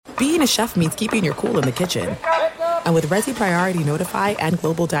being a chef means keeping your cool in the kitchen. And with Resi Priority Notify and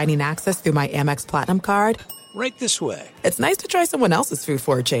Global Dining Access through my Amex Platinum card, right this way. It's nice to try someone else's food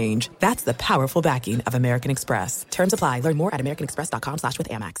for a change. That's the powerful backing of American Express. Terms apply. Learn more at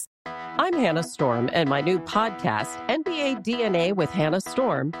americanexpress.com/withAmex. I'm Hannah Storm, and my new podcast, NBA DNA with Hannah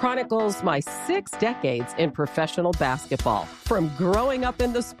Storm, chronicles my 6 decades in professional basketball. From growing up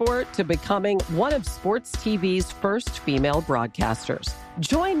in the sport to becoming one of sports TV's first female broadcasters.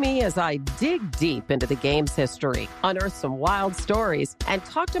 Join me as I dig deep into the game's history, unearth some wild stories, and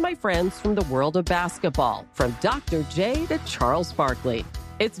talk to my friends from the world of basketball, from Dr. J to Charles Barkley.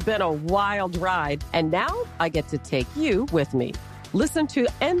 It's been a wild ride, and now I get to take you with me. Listen to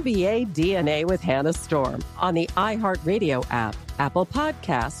NBA DNA with Hannah Storm on the iHeartRadio app, Apple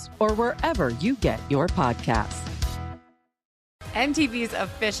Podcasts, or wherever you get your podcasts. MTV's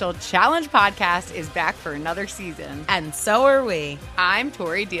official Challenge podcast is back for another season. And so are we. I'm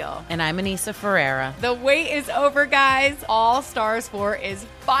Tori Deal. And I'm Anissa Ferreira. The wait is over, guys. All Stars 4 is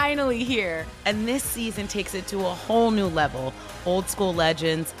finally here. And this season takes it to a whole new level. Old school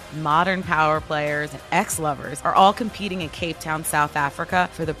legends, modern power players, and ex-lovers are all competing in Cape Town, South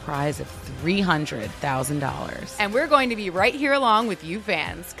Africa for the prize of $300,000. And we're going to be right here along with you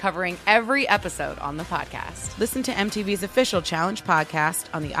fans, covering every episode on the podcast. Listen to MTV's official Challenge podcast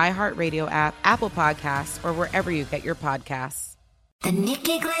on the iHeartRadio app, Apple Podcasts, or wherever you get your podcasts. The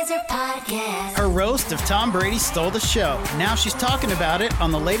Nikki Glazer Podcast. Her roast of Tom Brady stole the show. Now she's talking about it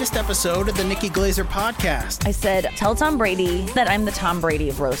on the latest episode of the Nikki Glazer Podcast. I said, tell Tom Brady that I'm the Tom Brady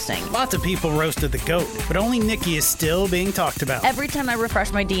of roasting. Lots of people roasted the GOAT, but only Nikki is still being talked about. Every time I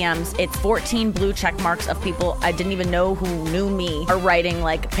refresh my DMs, it's 14 blue check marks of people I didn't even know who knew me are writing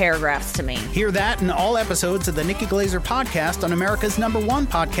like paragraphs to me. Hear that in all episodes of the Nikki Glazer Podcast on America's #1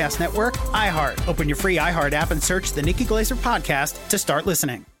 podcast network, iHeart. Open your free iHeart app and search the Nikki Glazer Podcast to start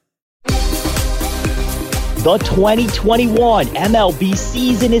listening. The 2021 MLB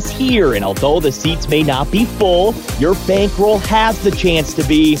season is here, and although the seats may not be full, your bankroll has the chance to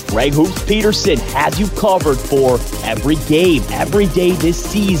be. Greg Hoops Peterson has you covered for every game, every day this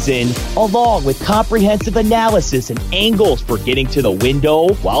season, along with comprehensive analysis and angles for getting to the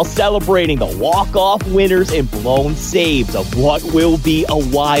window while celebrating the walk-off winners and blown saves of what will be a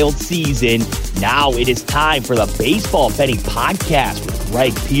wild season. Now it is time for the Baseball Betting Podcast with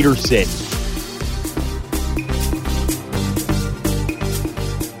Greg Peterson.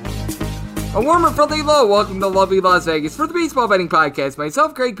 A warm and friendly hello. Welcome to lovely Las Vegas for the Baseball Betting Podcast.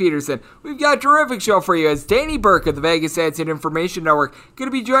 Myself, Greg Peterson. We've got a terrific show for you as Danny Burke of the Vegas Stats and Information Network going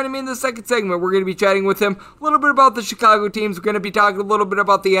to be joining me in the second segment. We're going to be chatting with him a little bit about the Chicago teams. We're going to be talking a little bit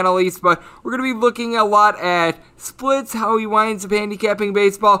about the NL East, but we're going to be looking a lot at splits, how he winds up handicapping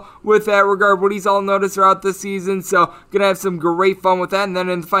baseball with that regard, what he's all noticed throughout the season. So, going to have some great fun with that. And then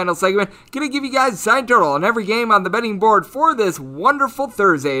in the final segment, going to give you guys a sign total on every game on the betting board for this wonderful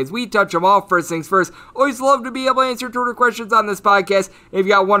Thursday as we touch them all. First things first, always love to be able to answer Twitter questions on this podcast. If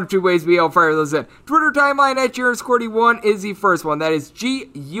you got one or two ways to be able to fire those in. Twitter timeline at @G_81 is the first one. That is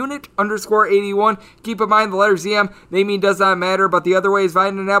G_81. Keep in mind the letter ZM, naming does not matter, but the other way is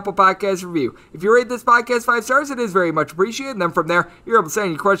find an Apple Podcast review. If you rate this podcast 5 stars, it is very much appreciated. And then from there, you're able to send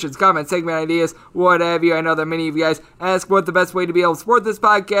your questions, comments, segment ideas, what have you. I know that many of you guys ask what the best way to be able to support this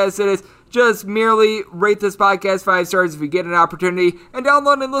podcast it is. Just merely rate this podcast 5 stars if you get an opportunity and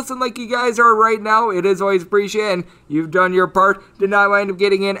download and listen like you guys are right now. It is always appreciated, and you've done your part. Did not wind up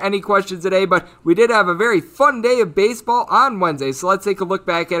getting in any questions today, but we did have a very fun day of baseball on Wednesday, so let's take a look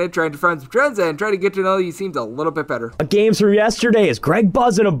back at it, trying to find some trends and try to get to know you teams a little bit better. Games from yesterday is Greg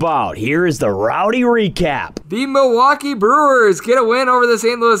buzzing about. Here is the rowdy recap. The Milwaukee Brewers get a win over the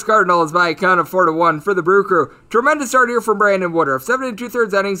St. Louis Cardinals by a count of 4-1 for the Brew Crew. Tremendous start here from Brandon Woodruff. 7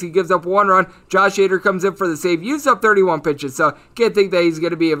 2/3 innings, he gives up 1 run. Josh Hader comes in for the save, used up 31 pitches, so can't think that he's going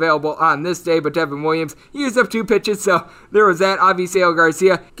to be available on this day, but Devin Williams used up 2 pitches, so there was that. Avisail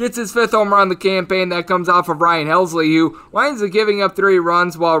Garcia gets his 5th home run on the campaign. That comes off of Ryan Helsley, who winds up giving up 3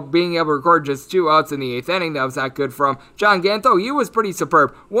 runs while being able to record just 2 outs in the 8th inning. That was not good from John Gantho. He was pretty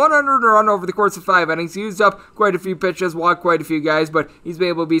superb. 100 run over the course of 5 innings. He used up quite a few pitches, walked quite a few guys, but he's been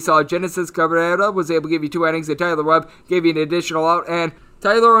able to be solid. Genesis Cabrera was able to give you 2 innings, and Tyler Webb gave you an additional out, and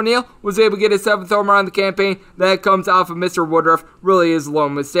Tyler O'Neill was able to get his 7th home run on the campaign. That comes off of Mr. Woodruff. Really is a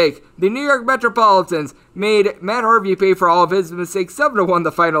lone mistake. The New York Metropolitans made Matt Harvey pay for all of his mistakes. 7-1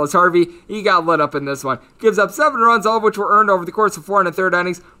 the final is Harvey. He got lit up in this one. Gives up 7 runs, all of which were earned over the course of 4 1/3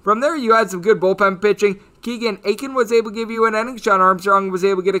 innings. From there, you had some good bullpen pitching. Keegan Aiken was able to give you an inning. Sean Armstrong was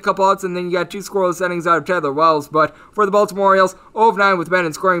able to get a couple outs, and then you got 2 scoreless innings out of Tyler Wells. But for the Baltimore Orioles, 0 of 9 with men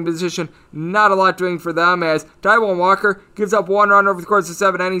in scoring position. Not a lot doing for them, as Taijuan Walker gives up 1 run over the course of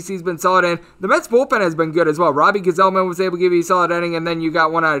 7 innings. He's been solid, and the Mets bullpen has been good as well. Robbie Gazelman was able to give you a solid inning, and then you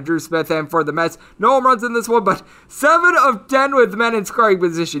got 1 out of Drew Smith. And for the Mets, no home runs in this one, but 7 of 10 with men in scoring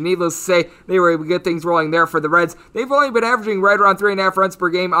position. Needless to say, they were able to get things rolling there for the Reds. They've only been averaging right around 3.5 runs per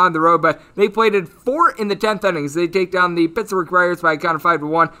game on the road, but they plated 4 in the 10th innings. They take down the Pittsburgh Pirates by a count of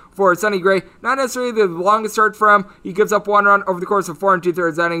 5-1. For Sonny Gray, not necessarily the longest start for him. He gives up 1 run over the course of 4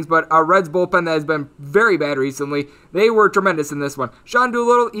 2/3 innings, but a Reds bullpen that has been very bad recently. They were tremendous in this one. Sean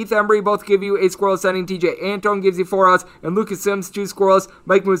Doolittle, Ethan Embry both give you a scoreless inning. TJ Antone gives you 4 outs, and Lucas Sims 2 scoreless.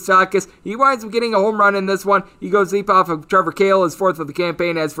 Mike Moustakas, he winds up getting a home run in this one. He goes deep off of Trevor Cale, his 4th of the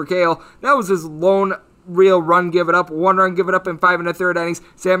campaign. As for Cale, that was his lone real run give it up. 1 run give it up in 5 1/3 innings.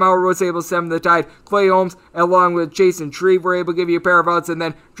 Sam Howard was able to stem the tide. Clay Holmes, along with Jason Shreve, were able to give you a pair of outs. And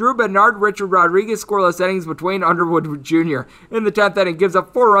then Drew Bernard, Richard Rodriguez, scoreless innings with Wayne Underwood Jr. in the 10th inning. Gives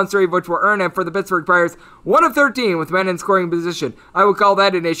up 4 runs, 3 of which were earned. And for the Pittsburgh Pirates, 1 of 13 with men in scoring position. I would call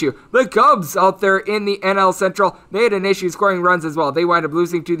that an issue. The Cubs out there in the NL Central, they had an issue scoring runs as well. They wind up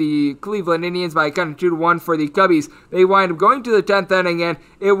losing to the Cleveland Indians by a count of 2-1 for the Cubbies. They wind up going to the 10th inning, and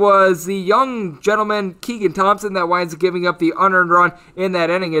it was the young gentleman Keegan Thompson that winds up giving up the unearned run in that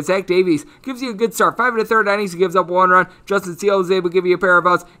inning, as Zach Davies gives you a good start. 5 1/3 innings, he gives up 1 run. Justin Steele is able to give you a pair of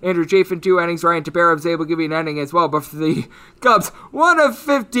outs. Andrew Chafin 2 innings. Ryan Tepera was able to give you an inning as well. But for the Cubs, 1 of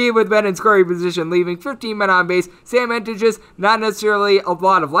 15 with men in scoring position, leaving 15 men on base. Sam Entages, not necessarily a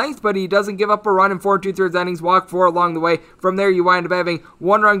lot of length, but he doesn't give up a run in 4 2/3 innings. Walk 4 along the way. From there, you wind up having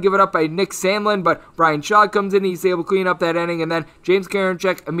 1 run given up by Nick Sandlin, but Brian Shaw comes in. He's able to clean up that inning, and then James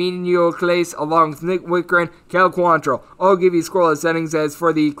Karinchak, Emilio Clace, along with Nick Wickren, Cal Quantrill, all give you scoreless innings. As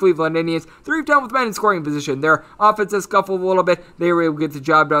for the Cleveland Indians, 3 of 10 with men in scoring position. Their offense has scuffled a little bit. They were able to get the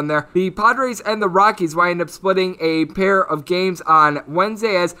job done there. The Padres and the Rockies wind up splitting a pair of games on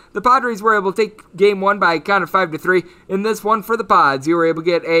Wednesday, as the Padres were able to take game 1 by a count of 5-3. In this one for the Pods, you were able to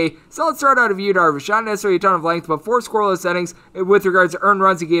get a solid start out of Yu Darvish. Not necessarily a ton of length, but 4 scoreless innings. With regards to earned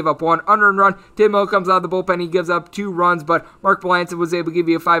runs, he gave up 1 unearned run. Tim Hill comes out of the bullpen. He gives up 2 runs, but Mark Melanson was able to give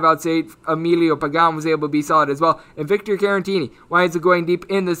you a 5-out save. Emilio Pagan was able to be solid as well. And Victor Carantini winds up going deep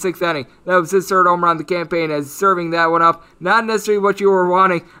in the 6th inning. That was his 3rd home run of the campaign, as serving that one up. Not necessarily what you were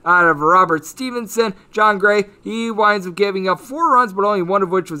wanting out of Robert Stevenson. John Gray, he winds up giving up 4 runs, but only 1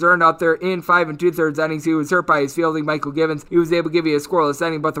 of which was earned out there in 5 2/3 innings. He was hurt by his fielding. Michael Givens, he was able to give you a scoreless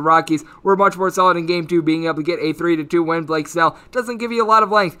inning, but the Rockies were much more solid in game 2, being able to get a 3-2 win. Blake Snell doesn't give you a lot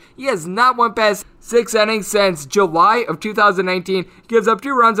of length. He has not went past 6 innings since July of 2019. Gives up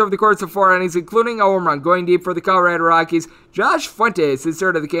 2 runs over the course of 4 innings, including a home run. Going deep for the Colorado Rockies, Josh Fuentes, his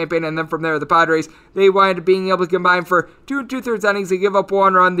 3rd of the campaign, and then from there, the Padres, they wind up being able to combine for 2 2/3 innings. They give up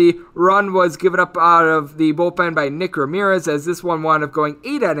 1 run. The run was given up out of the bullpen by Nick Ramirez, as this one wound up going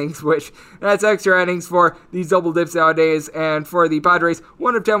 8 innings, which that's extra innings for these double dips nowadays. And for the Padres,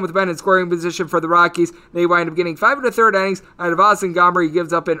 1 of 10 with men in scoring position. For the Rockies, they wind up getting 5 1/3 innings out of Austin Gomber. He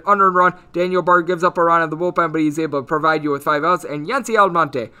gives up an unearned run. Daniel Bard gives up a run of the bullpen, but he's able to provide you with 5 outs. And Yancy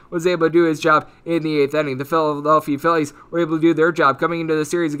Almonte was able to do his job in the 8th inning. The Philadelphia Phillies were able to do their job coming into the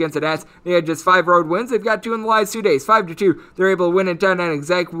series against the Nats. They had just 5 road wins. They've got 2 in the last 2 days, 5-2. They're able to win in 10 innings.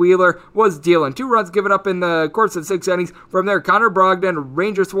 Zach Wheeler was dealing 2 runs given up in the course of 6 innings. From there, Connor Brogdon,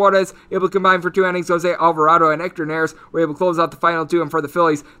 Ranger Suarez able to combine for 2 innings. Jose Alvarado and Hector Neris were able to close out the final 2. And for the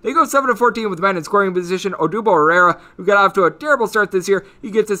Phillies, they go 7-14 with men in scoring position. Odubo Herrera, who got off to a terrible start this year,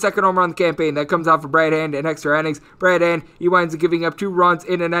 he gets his 2nd home run on the campaign. That comes off of Brad Hand in extra innings. Brad Hand, he winds up giving up 2 runs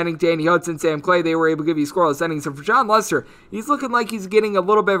in an inning. Danny Hudson, Sam Clay, they were able to give you scoreless innings. And for John Lester, he's looking like he's getting a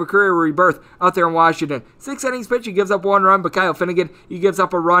little bit of a career rebirth out there in Washington. 6 innings pitch, he gives up 1 run, but Kyle Finnegan, he gives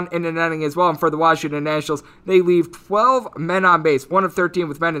up a run in an inning as well. And for the Washington Nationals, they leave 12 men on base, 1 of 13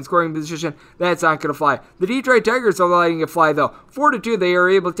 with men in scoring position. That's not going to fly. The Detroit Tigers are letting it fly, though. 4-2, they are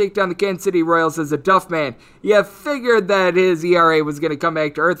able to take down the Kansas City Royals as a Duff man. You figured that his ERA was going to come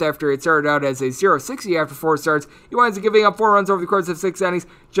back to earth after it started out as a 0.60 after 4 starts. He winds up giving up 4 runs over the course of 6 innings.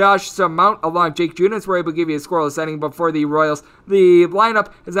 Josh Samount along Jake Junis were able to give you a scoreless inning, but for the Royals, the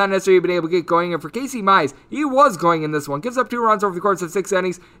lineup has not necessarily been able to get going. And for Casey Mize, he was going in this one. Gives up 2 runs over the course of 6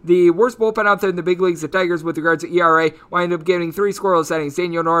 innings. The worst bullpen out there in the big leagues, the Tigers, with regards to ERA, wind up getting 3 scoreless innings.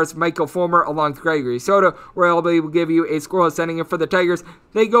 Daniel Norris, Michael Fulmer, along with Gregory Soto, were able to give you a scoreless inning. And for the Tigers,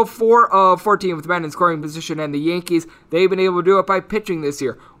 they go 4 of 14 with men in scoring position. And the Yankees, they've been able to do it by pitching this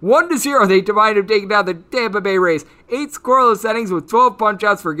year. 1-0, they wind up taking down the Tampa Bay Rays. 8 scoreless innings with 12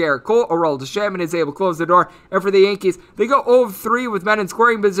 punch-outs for Garrett Cole. Aroldis Chapman is able to close the door. And for the Yankees, they go 0 3 with men in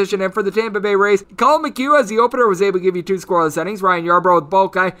scoring position. And for the Tampa Bay Rays, Colin McHugh as the opener was able to give you 2 scoreless innings. Ryan Yarbrough with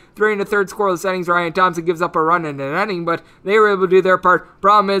Bulkeye, 3 1/3 scoreless innings. Ryan Thompson gives up a run in an inning, but they were able to do their part.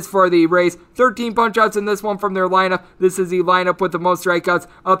 Problem is for the Rays, 13 punch-outs in this one from their lineup. This is the lineup with the most strikeouts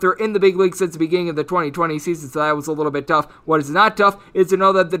out there in the big league since the beginning of the 2020 season, so that was a little bit tough. What is not tough is to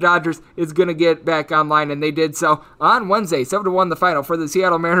know that the Dodgers is going to get back online, and they did so on Wednesday. 7-1 the final for the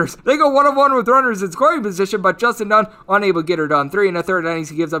Seattle Mariners. They go 1-1 with runners in scoring position, but Justin Dunn unable to get her done. 3 1/3 innings.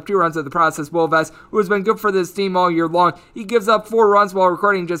 He gives up 2 runs in the process. Will Vest, who has been good for this team all year long, he gives up 4 runs while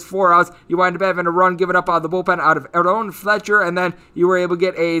recording just 4 outs. You wind up having a run given up out of the bullpen out of Aaron Fletcher, and then you were able to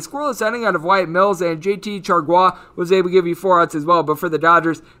get a scoreless inning out of Wyatt Mills, and JT Chargois was able to give you 4 outs as well. But for the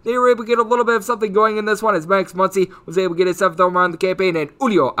Dodgers, they were able to get a little bit of something going in this one as Max Muncy was able to get his 7th home run in the campaign, and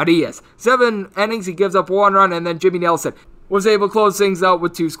Julio Arias, 7 innings, he gives up 1 run, and then Jimmy Nelson was able to close things out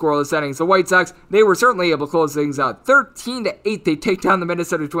with 2 scoreless innings. The White Sox, they were certainly able to close things out. 13-8, they take down the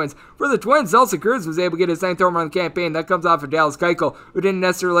Minnesota Twins. For the Twins, Nelson Cruz was able to get his 9th home run in the campaign. That comes off of Dallas Keuchel, who didn't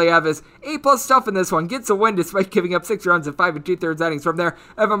necessarily have his A-plus stuff in this one. Gets a win despite giving up 6 runs in 5 2/3 innings. From there,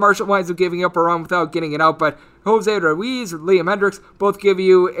 Evan Marshall winds up giving up a run without getting it out, but Jose Ruiz, Liam Hendricks both give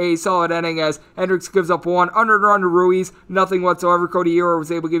you a solid inning as Hendricks gives up 1 unearned run to Ruiz, nothing whatsoever. Cody Ewer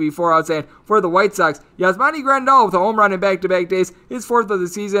was able to give you 4 outs, and for the White Sox, Yasmani Grandal with a home run in back-to-back days, his 4th of the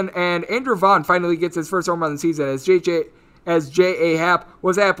season, and Andrew Vaughn finally gets his 1st home run of the season as J.A. Happ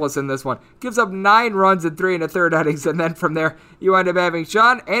was hapless in this one. Gives up 9 runs in 3 1/3 innings, and then from there, you end up having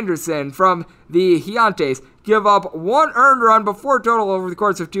Sean Anderson from the Gigantes give up 1 earned run before total over the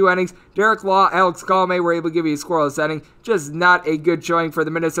course of 2 innings. Derek Law, Alex Colomé were able to give you a scoreless inning. Just not a good showing for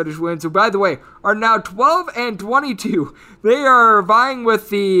the Minnesota Twins, who, by the way, are now 12-22. They are vying with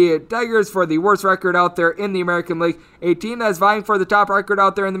the Tigers for the worst record out there in the American League. A team that's vying for the top record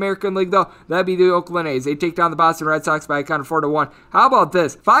out there in the American League, though, that'd be the Oakland A's. They take down the Boston Red Sox by a count of 4-1. How about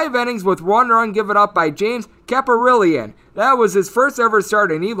this? 5 innings with 1 run given up by James Kaprielian. That was his first ever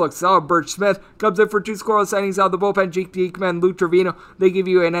start, and he looks solid. Birch Smith comes in for 2 scoreless innings out of the bullpen. Jake Diekman, Lou Trevino, they give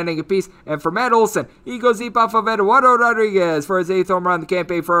you an inning apiece. And for Matt Olson, he goes deep off of Eduardo Rodriguez for his 8th home run in the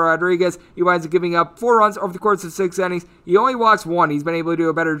campaign for Rodriguez. He winds up giving up 4 runs over the course of 6 innings. He only walks 1. He's been able to do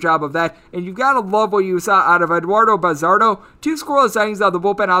a better job of that. And you've got to love what you saw out of Eduardo Bazardo. 2 scoreless innings out of the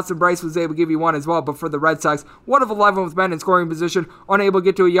bullpen. Austin Bryce was able to give you 1 as well. But for the Red Sox, 1 of 11 with men in scoring position, unable to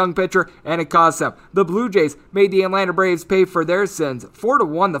get to a young pitcher, and it cost them. The Blue Jays made the Atlanta Braves pay for their sins.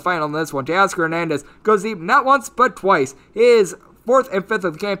 4-1 the final in this one. Teoscar Hernandez goes deep not once but twice. His 4th and 5th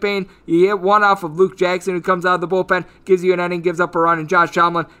of the campaign, he hit 1 off of Luke Jackson, who comes out of the bullpen, gives you an inning, gives up a run, and Josh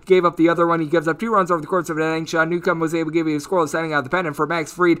Tomlin gave up the other one. He gives up 2 runs over the course of an inning. Sean Newcomb was able to give you a scoreless inning out of the pen, and for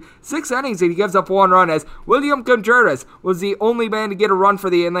Max Fried, 6 innings, and he gives up 1 run, as William Contreras was the only man to get a run for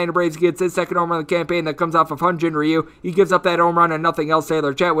the Atlanta Braves. He gets his 2nd home run of the campaign. That comes off of Hyun-Jin Ryu. He gives up that home run and nothing else.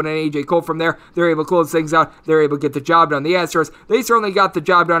 Taylor Chatwood and A.J. Cole from there, they're able to close things out. They're able to get the job done. The Astros, they certainly got the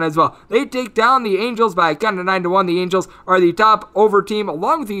job done as well. They take down the Angels by a count of 9-1. The Angels are the top over team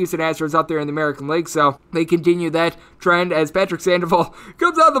along with the Houston Astros out there in the American League, so they continue that trend as Patrick Sandoval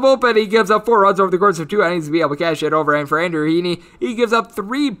comes out of the bullpen. He gives up 4 runs over the course of 2 innings to be able to cash it over, and for Andrew Heaney, he gives up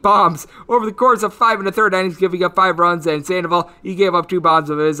 3 bombs over the course of 5 1/3 innings, giving up 5 runs, and Sandoval, he gave up 2 bombs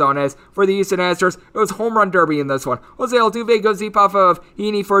of his own. As for the Houston Astros, it was home run derby in this one. Jose Altuve goes deep off of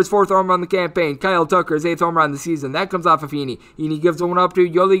Heaney for his 4th home run in the campaign. Kyle Tucker, his 8th home run in the season. That comes off of Heaney. Heaney gives one up to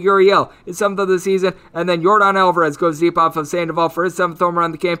Yoli Gurriel, his 7th of the season, and then Yordan Alvarez goes deep off of Sandoval for his 7th home run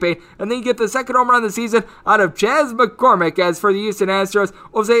in the campaign, and then you get the 2nd home run of the season out of Chas McCormick. As for the Houston Astros,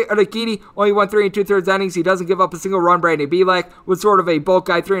 Jose Urquidy only won 3 2/3 innings. He doesn't give up a single run. Brandon Bielak was sort of a bulk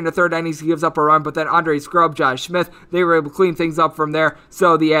guy, 3 1/3 innings. He gives up a run, but then Andre Scrub, Josh Smith, they were able to clean things up from there.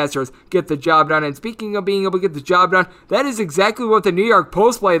 So the Astros get the job done. And speaking of being able to get the job done, that is exactly what the New York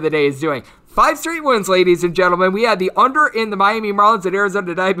Post play of the day is doing. 5 straight wins, ladies and gentlemen. We had the under in the Miami Marlins and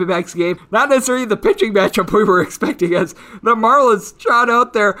Arizona Diamondbacks game. Not necessarily the pitching matchup we were expecting, as the Marlins shot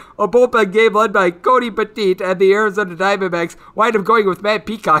out there a bullpen game led by Cody Petit, and the Arizona Diamondbacks wind up going with Matt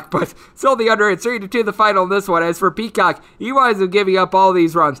Peacock, but still the under. It's 3-2 the final in this one. As for Peacock, he winds up giving up all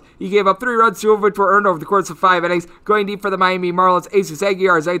these runs. He gave up 3 runs, 2 of which were earned over the course of 5 innings. Going deep for the Miami Marlins, Jesus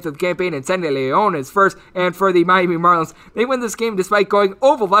Aguilar's 8th of the campaign, and Sandy Leon is 1st. And for the Miami Marlins, they win this game despite going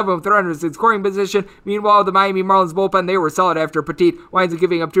over 11 with runners in scoring position. Meanwhile, the Miami Marlins bullpen, they were solid after Petit winds up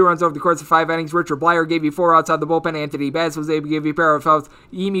giving up 2 runs over the course of 5 innings. Richard Blyer gave you 4 outs on the bullpen. Anthony Bass was able to give you a pair of outs.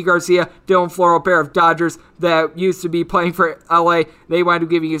 Yimi Garcia, Dylan Floro, a pair of Dodgers that used to be playing for LA. They wind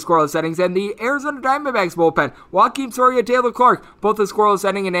up giving you scoreless innings. And the Arizona Diamondbacks bullpen, Joaquin Soria, Taylor Clark, both a scoreless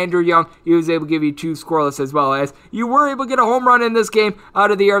inning, and Andrew Young, he was able to give you 2 scoreless as well, as you were able to get a home run in this game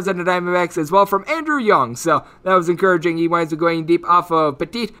out of the Arizona Diamondbacks as well from Andrew Young. So that was encouraging. He winds up going deep off of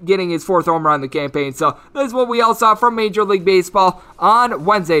Petit, getting his 4th home run in the campaign. So that is what we all saw from Major League Baseball on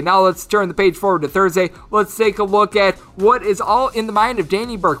Wednesday. Now let's turn the page forward to Thursday. Let's take a look at what is all in the mind of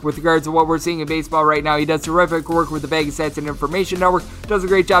Danny Burke with regards to what we're seeing in baseball right now. He does terrific work with the Vegas Stats and Information Network, does a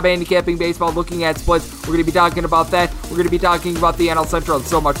great job handicapping baseball, looking at splits. We're going to be talking about that. We're going to be talking about the NL Central and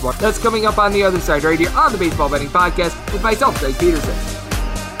so much more. That's coming up on the other side right here on the Baseball Betting Podcast with myself, Greg Peterson.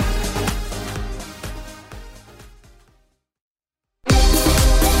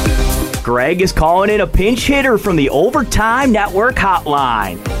 Greg is calling in a pinch hitter from the Overtime Network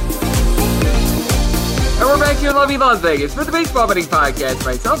hotline. And we're back here in lovely Las Vegas for the Baseball Betting Podcast.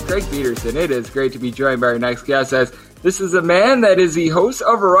 Myself, Greg Peterson. It is great to be joined by our next guest, as this is a man that is the host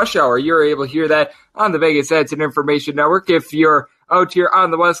of Rush Hour. You're able to hear that on the Vegas Stats and Information Network. If you're out here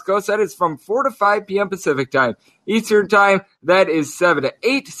on the West Coast, that is from 4 to 5 p.m. Pacific Time. Eastern Time, that is 7 to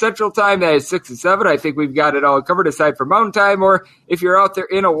 8. Central Time, that is 6 to 7. I think we've got it all covered aside from Mountain Time, or if you're out there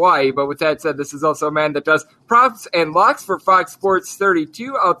in Hawaii. But with that said, this is also a man that does props and locks for Fox Sports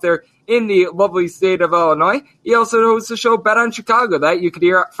 32 out there in the lovely state of Illinois. He also hosts the show Bet on Chicago, that you can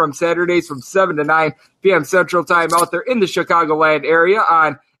hear from Saturdays from 7 to 9 p.m. Central Time out there in the Chicagoland area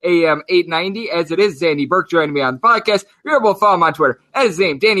on AM 890, as it is Danny Burke joining me on the podcast. You're able to follow him on Twitter at his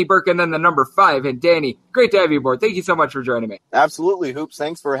name, Danny Burke, and then the number 5. And Danny, great to have you aboard. Thank you so much for joining me. Absolutely, Hoops.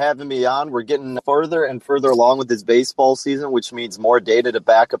 Thanks for having me on. We're getting further and further along with this baseball season, which means more data to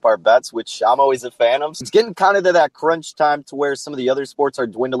back up our bets, which I'm always a fan of. It's getting kind of to that crunch time to where some of the other sports are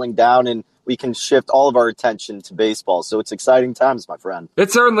dwindling down, and we can shift all of our attention to baseball. So it's exciting times, my friend.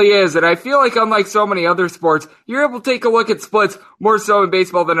 It certainly is, and I feel like unlike so many other sports, you're able to take a look at splits more so in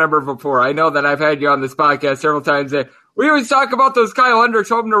baseball than ever before. I know that I've had you on this podcast several times, and we always talk about those Kyle Hendricks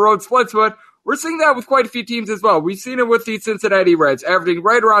home to road splits, but we're seeing that with quite a few teams as well. We've seen it with the Cincinnati Reds, averaging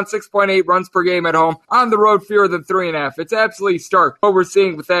right around 6.8 runs per game at home. On the road, fewer than 3.5. It's absolutely stark what we're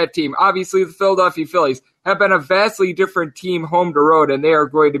seeing with that team. Obviously, the Philadelphia Phillies have been a vastly different team home to road, and they are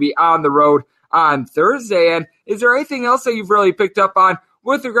going to be on the road on Thursday. And is there anything else that you've really picked up on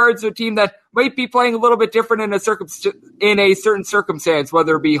with regards to a team that might be playing a little bit different in a certain circumstance,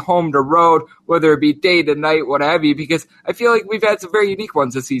 whether it be home to road, whether it be day to night, what have you? Because I feel like we've had some very unique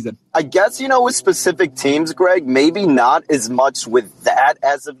ones this season. I guess, with specific teams, Greg, maybe not as much with that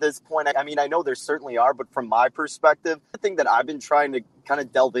as of this point. I mean, I know there certainly are, but from my perspective, the thing that I've been trying to kind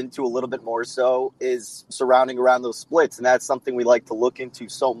of delve into a little bit more so is surrounding around those splits. And that's something we like to look into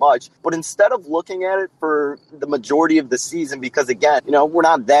so much. But instead of looking at it for the majority of the season, because again, we're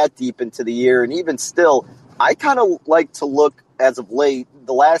not that deep into the year. And even still, I kind of like to look as of late,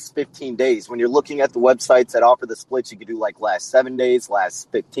 the last 15 days. When you're looking at the websites that offer the splits, you could do like last 7 days,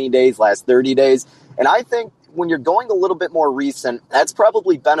 last 15 days, last 30 days. And I think when you're going a little bit more recent, that's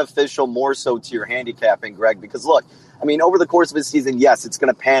probably beneficial more so to your handicapping, Greg, because look, I mean, over the course of a season, yes, it's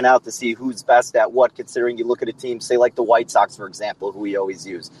going to pan out to see who's best at what, considering you look at a team, say like the White Sox, for example, who we always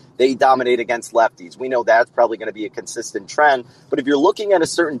use. They dominate against lefties. We know that's probably going to be a consistent trend. But if you're looking at a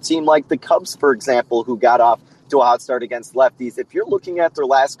certain team like the Cubs, for example, who got off to a hot start against lefties, if you're looking at their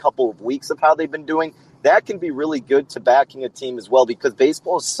last couple of weeks of how they've been doing, that can be really good to backing a team as well, because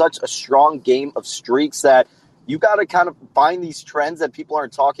baseball is such a strong game of streaks that you got to kind of find these trends that people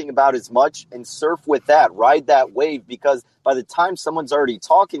aren't talking about as much and surf with that, ride that wave, because by the time someone's already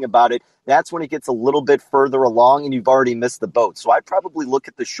talking about it, that's when it gets a little bit further along and you've already missed the boat. So I'd probably look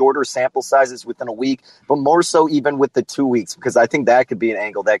at the shorter sample sizes within a week, but more so even with the 2 weeks, because I think that could be an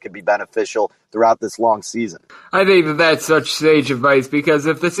angle that could be beneficial throughout this long season. I think that that's such sage advice, because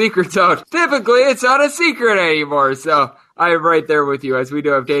if the secret's out, typically it's not a secret anymore. So I am right there with you, as we do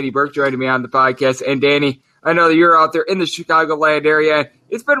have Danny Burke joining me on the podcast. And Danny, I know that you're out there in the Chicagoland area.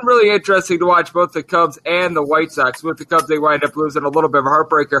 It's been really interesting to watch both the Cubs and the White Sox. With the Cubs, they wind up losing a little bit of a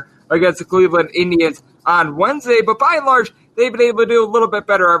heartbreaker against the Cleveland Indians on Wednesday. But by and large, they've been able to do a little bit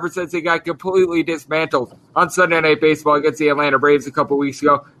better ever since they got completely dismantled on Sunday Night Baseball against the Atlanta Braves a couple weeks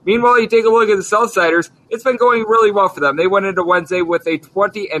ago. Meanwhile, you take a look at the Southsiders, it's been going really well for them. They went into Wednesday with a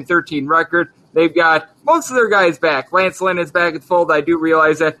 20-13 record. They've got most of their guys back. Lance Lynn is back at the fold. I do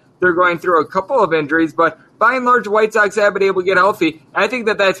realize that they're going through a couple of injuries, but by and large, the White Sox have been able to get healthy. And I think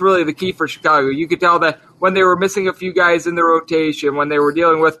that that's really the key for Chicago. You could tell that when they were missing a few guys in the rotation, when they were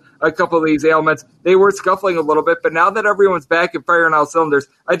dealing with a couple of these ailments, they were scuffling a little bit. But now that everyone's back and firing all cylinders,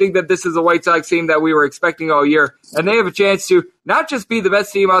 I think that this is a White Sox team that we were expecting all year. And they have a chance to not just be the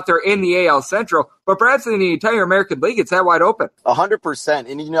best team out there in the AL Central, but perhaps in the entire American League. It's that wide open. 100%.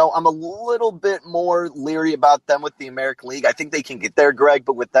 And, I'm a little bit more leery about them with the American League. I think they can get there, Greg,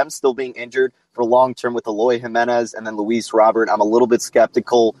 but with them still being injured for long-term with Eloy Jimenez and then Luis Robert, I'm a little bit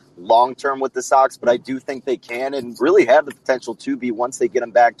skeptical long-term with the Sox, but I do think they can and really have the potential to be once they get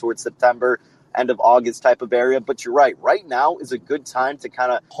them back towards September, end of August type of area. But you're right. Right now is a good time to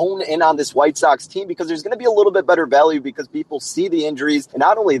kind of hone in on this White Sox team because there's going to be a little bit better value because people see the injuries. And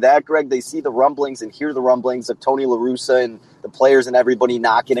not only that, Greg, they see the rumblings and hear the rumblings of Tony La Russa and the players and everybody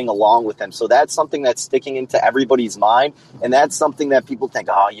not getting along with him. So that's something that's sticking into everybody's mind. And that's something that people think,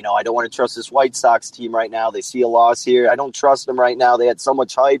 I don't want to trust this White Sox team right now. They see a loss here. I don't trust them right now. They had so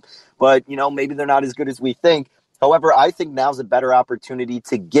much hype, but, maybe they're not as good as we think. However, I think now's a better opportunity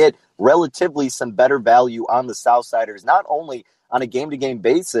to get relatively some better value on the Southsiders, not only on a game-to-game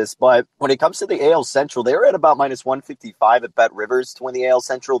basis, but when it comes to the AL Central, they were at about minus 155 at Bet Rivers to win the AL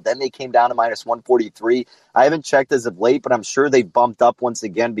Central. Then they came down to minus 143. I haven't checked as of late, but I'm sure they bumped up once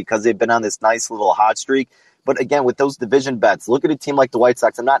again because they've been on this nice little hot streak. But again, with those division bets, look at a team like the White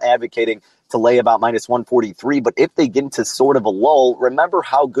Sox. I'm not advocating to lay about minus 143, but if they get into sort of a lull, remember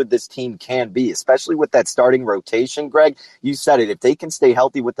how good this team can be, especially with that starting rotation, Greg. You said it. If they can stay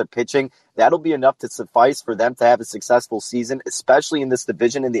healthy with their pitching, that'll be enough to suffice for them to have a successful season, especially in this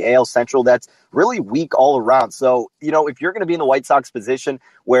division in the AL Central that's really weak all around. So, if you're going to be in the White Sox position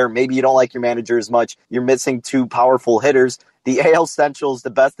where maybe you don't like your manager as much, you're missing two powerful hitters, the AL Central is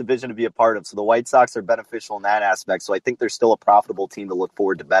the best division to be a part of. So the White Sox are beneficial in that aspect. So I think they're still a profitable team to look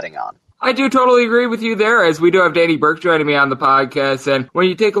forward to betting on. I do totally agree with you there, as we do have Danny Burke joining me on the podcast. And when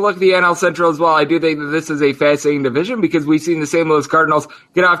you take a look at the NL Central as well, I do think that this is a fascinating division because we've seen the St. Louis Cardinals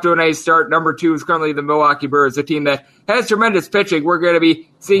get off to a nice start. Number 2 is currently the Milwaukee Brewers, a team that has tremendous pitching. We're going to be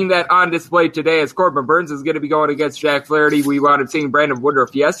seeing that on display today as Corbin Burns is going to be going against Jack Flaherty. We wound up seeing Brandon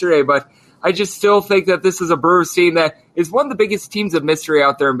Woodruff yesterday, but I just still think that this is a Brewers team that is one of the biggest teams of mystery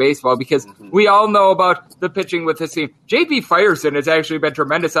out there in baseball because we all know about the pitching with this team. J.P. Firestone has actually been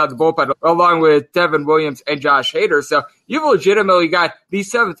tremendous out of the bullpen along with Devin Williams and Josh Hader. So you've legitimately got the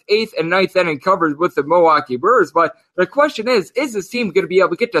 7th, 8th, and 9th inning covered with the Milwaukee Brewers. But the question is this team going to be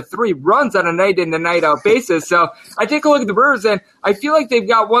able to get to 3 runs on a night-in and night-out basis? So I take a look at the Brewers, and I feel like they've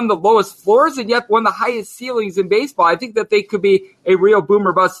got one of the lowest floors and yet one of the highest ceilings in baseball. I think that they could be a real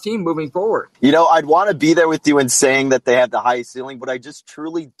boomer-bust team moving forward. I'd want to be there with you in saying that they have the highest ceiling, but I just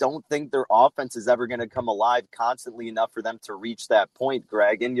truly don't think their offense is ever going to come alive constantly enough for them to reach that point,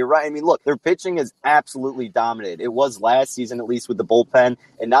 Greg. And you're right. I mean, look, their pitching is absolutely dominated. It was last season, at least with the bullpen.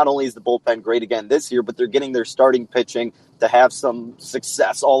 And not only is the bullpen great again this year, but they're getting their starting pitching to have some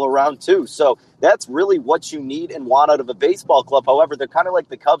success all around too. So that's really what you need and want out of a baseball club. However, they're kind of like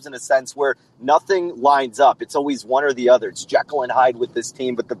the Cubs in a sense where nothing lines up. It's always one or the other. It's Jekyll and Hyde with this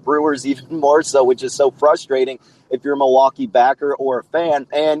team, but the Brewers even more so, which is so frustrating if you're a Milwaukee backer or a fan.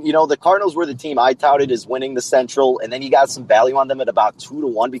 And, the Cardinals were the team I touted as winning the Central, and then you got some value on them at about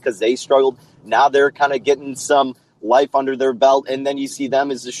 2-1 because they struggled. Now they're kind of getting some life under their belt, and then you see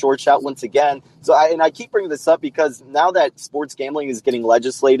them as a short shot once again. So I keep bringing this up because now that sports gambling is getting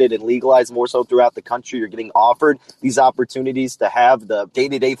legislated and legalized more so throughout the country, you're getting offered these opportunities to have the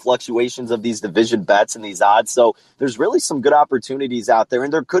day-to-day fluctuations of these division bets and these odds. So there's really some good opportunities out there,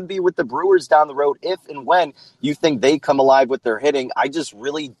 and there could be with the Brewers down the road if and when you think they come alive with their hitting. I just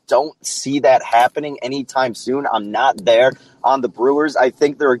really don't see that happening anytime soon. I'm not there on the Brewers. I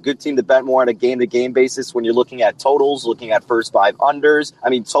think they're a good team to bet more on a game-to-game basis when you're looking at totals, looking at first 5 unders. I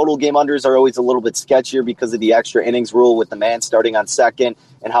mean, total game unders are always a little bit sketchier because of the extra innings rule with the man starting on second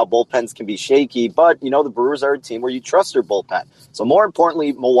and how bullpens can be shaky. But, the Brewers are a team where you trust their bullpen. So more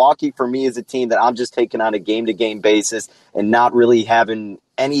importantly, Milwaukee for me is a team that I'm just taking on a game-to-game basis and not really having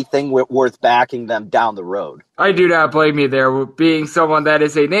anything worth backing them down the road. I do not blame you there, being someone that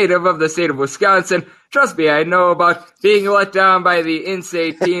is a native of the state of Wisconsin. Trust me, I know about being let down by the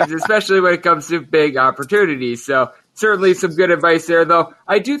in-state teams, especially when it comes to big opportunities. So certainly some good advice there, though.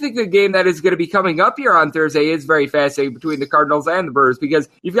 I do think the game that is going to be coming up here on Thursday is very fascinating between the Cardinals and the Brewers because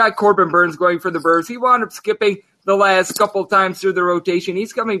you've got Corbin Burns going for the Brewers. He wound up skipping the last couple of times through the rotation.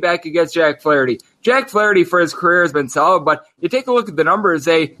 He's coming back against Jack Flaherty. Jack Flaherty for his career has been solid, but you take a look at the numbers,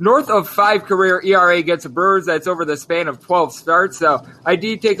 a north of 5 career ERA against the Brewers. That's over the span of 12 starts. So I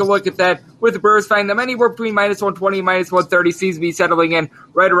did take a look at that with the Brewers, find them anywhere between minus 120 and minus 130. Seems to be settling in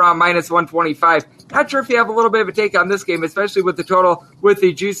right around minus 125. Not sure if you have a little bit of a take on this game, especially with the total with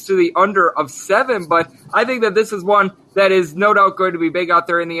the juice to the under of 7. But I think that this is one that is no doubt going to be big out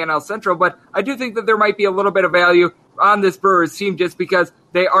there in the NL Central. But I do think that there might be a little bit of value on this Brewers team just because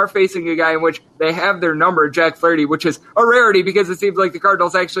they are facing a guy in which they have their number, Jack Flaherty, which is a rarity because it seems like the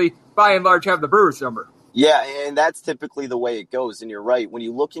Cardinals actually, by and large, have the Brewers number. Yeah, and that's typically the way it goes. And you're right. When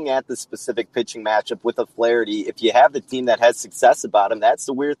you're looking at the specific pitching matchup with a Flaherty, if you have the team that has success about him, that's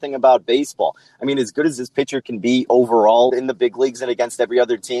the weird thing about baseball. I mean, as good as this pitcher can be overall in the big leagues and against every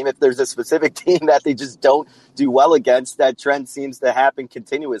other team, if there's a specific team that they just don't do well against, that trend seems to happen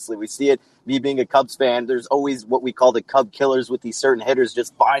continuously. We see it. Me being a Cubs fan, there's always what we call the Cub killers with these certain hitters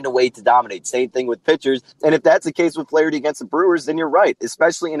just find a way to dominate. Same thing with pitchers. And if that's the case with Flaherty against the Brewers, then you're right.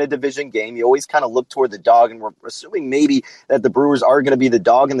 Especially in a division game, you always kind of look toward the dog, and we're assuming maybe that the Brewers are going to be the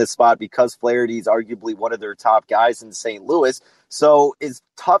dog in this spot because Flaherty is arguably one of their top guys in St. Louis. So as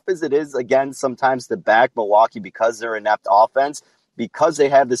tough as it is, again, sometimes to back Milwaukee because they're inept offense, because they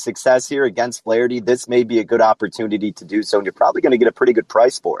have the success here against Flaherty, this may be a good opportunity to do so, and you're probably going to get a pretty good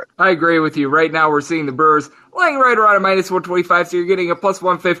price for it. I agree with you. Right now, we're seeing the Brewers lying right around a minus 125, so you're getting a plus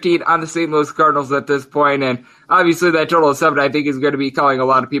 115 on the St. Louis Cardinals at this point, and obviously that total of 7, I think, is going to be calling a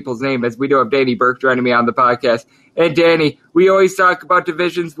lot of people's name, as we do have Danny Burke joining me on the podcast. And Danny, we always talk about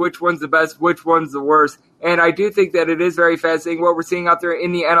divisions, which one's the best, which one's the worst, and I do think that it is very fascinating what we're seeing out there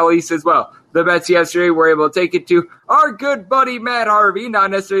in the NL East as well. The Mets yesterday were able to take it to our good buddy Matt Harvey,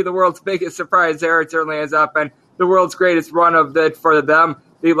 not necessarily the world's biggest surprise there. It certainly has not been the world's greatest run of it for them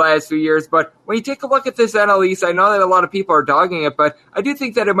the last few years. But when you take a look at this NL East, I know that a lot of people are dogging it, but I do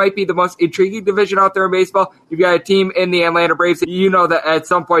think that it might be the most intriguing division out there in baseball. You've got a team in the Atlanta Braves. You know that at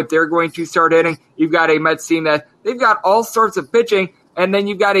some point they're going to start hitting. You've got a Mets team that they've got all sorts of pitching. And then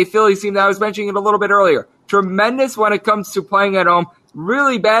you've got a Phillies team that I was mentioning it a little bit earlier. Tremendous when it comes to playing at home.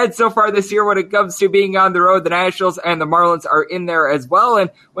 Really bad so far this year when it comes to being on the road. The Nationals and the Marlins are in there as well. And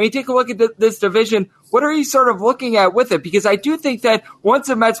when you take a look at this division, what are you sort of looking at with it? Because I do think that once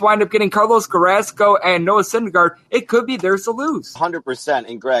the Mets wind up getting Carlos Carrasco and Noah Syndergaard, it could be theirs to lose. 100%.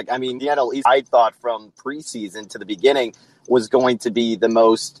 And Greg, I mean, the NL East, I thought from preseason to the beginning, was going to be the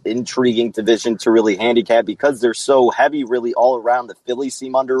most intriguing division to really handicap because they're so heavy really all around. The Phillies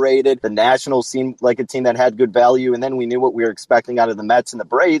seem underrated. The Nationals seem like a team that had good value. And then we knew what we were expecting out of the Mets and the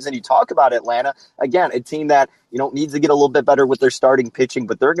Braves. And you talk about Atlanta, again, a team that, needs to get a little bit better with their starting pitching,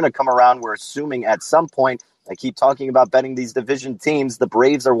 but they're going to come around. We're assuming at some point. I keep talking about betting these division teams. The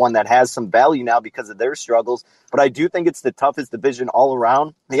Braves are one that has some value now because of their struggles, but I do think it's the toughest division all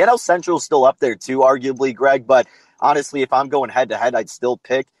around. The NL Central is still up there too, arguably, Greg, but honestly, if I'm going head-to-head, I'd still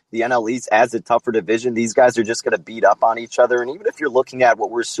pick the NL East as a tougher division. These guys are just going to beat up on each other, and even if you're looking at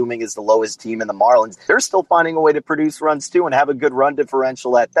what we're assuming is the lowest team in the Marlins, they're still finding a way to produce runs too and have a good run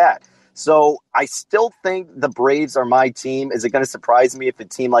differential at that. So I still think the Braves are my team. Is it going to surprise me if a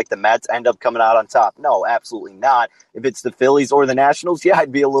team like the Mets end up coming out on top? No, absolutely not. If it's the Phillies or the Nationals, yeah,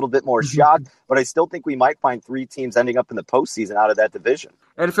 I'd be a little bit more shocked. But I still think we might find 3 teams ending up in the postseason out of that division.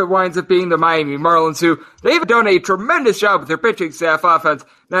 And if it winds up being the Miami Marlins, who they've done a tremendous job with their pitching staff, offense,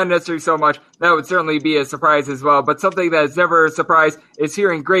 not necessarily so much, that would certainly be a surprise as well. But something that is never a surprise is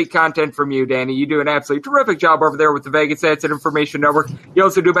hearing great content from you, Danny. You do an absolutely terrific job over there with the Vegas Stats and Information Network. You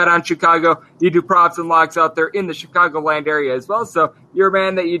also do bet on Chicago. You do props and locks out there in the Chicagoland area as well. So you're a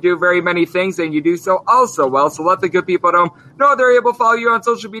man that you do very many things, and you do so also well. So let the good people at home know they're able to follow you on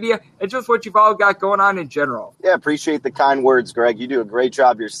social media and just what you've all got going on in general. Yeah, appreciate the kind words, Greg. You do a great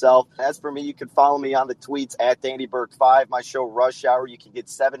job yourself. As for me, you can follow me on the tweets at DannyBurke5. My show Rush Hour, you can get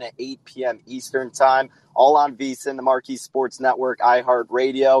 7 to 8 p.m. Eastern time. All on VSiN, the Marquee Sports Network,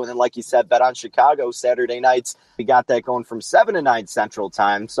 iHeartRadio. And then, like you said, Bet on Chicago Saturday nights. We got that going from 7 to 9 Central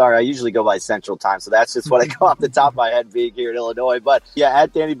Time. Sorry, I usually go by Central Time, so that's just what I go off the top of my head being here in Illinois. But, yeah,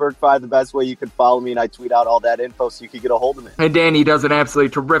 at DannyBurke5, the best way you can follow me, and I tweet out all that info so you can get a hold of me. And Danny does an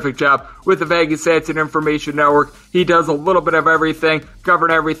absolutely terrific job with the Vegas Stats and Information Network. He does a little bit of everything,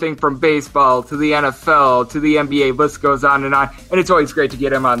 covering everything from baseball to the NFL to the NBA. List goes on, and it's always great to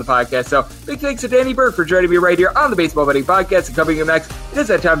get him on the podcast. So, big thanks to Danny Burke for joining me right here on the Baseball Betting Podcast. And coming up next, it is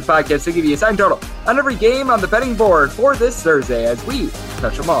that time of the podcast to give you a sign total on every game on the betting board for this Thursday as we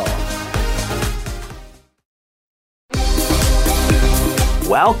touch them all.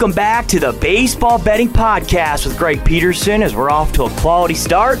 Welcome back to the Baseball Betting Podcast with Greg Peterson as we're off to a quality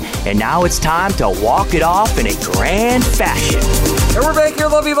start, and now it's time to walk it off in a grand fashion. And we're back here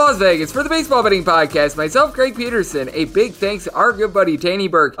in lovely Las Vegas for the Baseball Betting Podcast. Myself, Greg Peterson. A big thanks to our good buddy Danny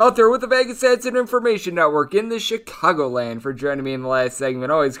Burke out there with the Vegas Stats and Information Network in the Chicagoland for joining me in the last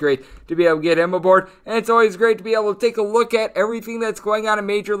segment. Always great to be able to get him aboard, and it's always great to be able to take a look at everything that's going on in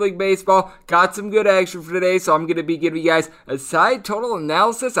Major League Baseball. Got some good action for today, so I'm going to be giving you guys a side total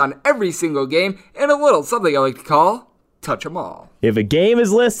analysis on every single game and a little something I like to call Touch 'em All. If a game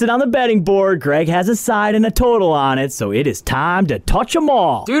is listed on the betting board, Greg has a side and a total on it, so it is time to touch 'em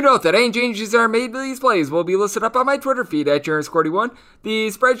all. Do note that any changes that are made to these plays will be listed up on my Twitter feed at JournalistQuarty1. The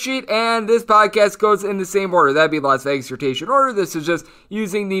spreadsheet and this podcast goes in the same order. That'd be Las Vegas rotation order. This is just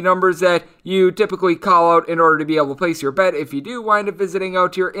using the numbers that you typically call out in order to be able to place your bet if you do wind up visiting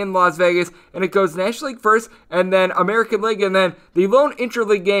out here in Las Vegas. And it goes National League first, and then American League, and then the lone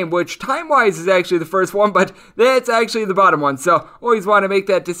interleague game, which time-wise is actually the first one, but that's actually the bottom one. So always want to make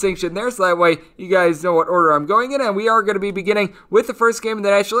that distinction there, so that way you guys know what order I'm going in. And we are going to be beginning with the first game in the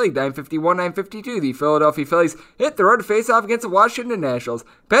National League, 9:51, 9:52. The Philadelphia Phillies hit the road to face off against the Washington Nationals.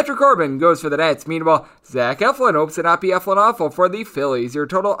 Patrick Corbin goes for the Nats. Meanwhile, Zach Eflin hopes to not be Eflin awful for the Phillies. Your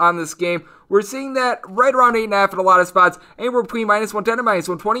total on this game, we're seeing that right around 8.5 in a lot of spots. Anywhere between -110 and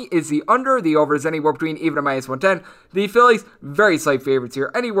 -120 is the under. The over is anywhere between even and -110. The Phillies, very slight favorites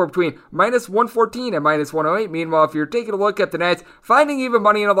here, anywhere between -114 and -108. Meanwhile, if you're taking a look at the Nats, finding even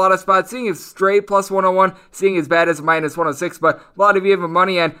money in a lot of spots, seeing as straight +101, seeing as bad as -106, but a lot of even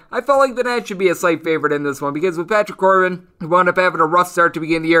money, and I felt like the Nats should be a slight favorite in this one, because with Patrick Corbin, he wound up having a rough start to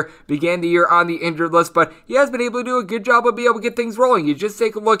begin the year, began the year on the injured list, but he has been able to do a good job of being able to get things rolling. You just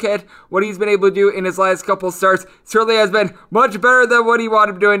take a look at what he's been able to do in his last couple starts. Certainly has been much better than what he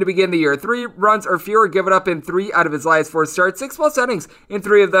wound up doing to begin the year. 3 runs or fewer given up in 3 out of his last 4 starts, 6+ innings in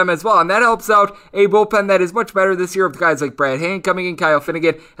 3 of them as well, and that helps out a bullpen that is much better this year with guys like Brad Hand coming in. Kyle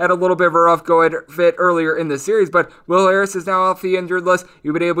Finnegan had a little bit of a rough go at fit earlier in the series, but Will Harris is now off the injured list.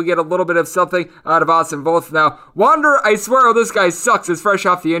 You've been able to get a little bit of something out of Austin Voth. Now, Wander, I swear, this guy sucks, is fresh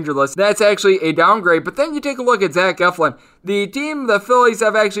off the injured list. That's actually a downgrade, but then you take a look at Zach Eflin. The team, the Phillies,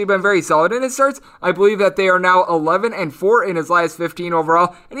 have actually been very solid in his starts. I believe that they are now 11-4 in his last 15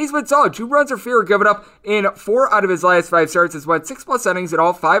 overall, and he's been solid. 2 runs or fewer given up in 4 out of his last 5 starts. Has went 6+ innings in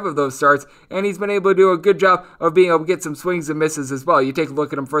all 5 of those starts, and he's been able to do a good job of being able to get some swings and misses as well. You take a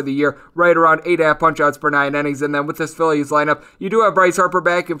look at him for the year, right around 8.5 punch-outs per 9 innings, and then with this Phillies lineup, you do have Bryce Harper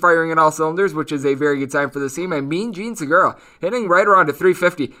back and firing in all cylinders, which is a very good sign for the team. And Mean Gene Segura, hitting right around a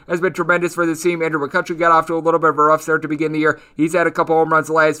 350, has been tremendous for the team. Andrew McCutcheon got off to a little bit of a rough start to begin the year. He's had a couple home runs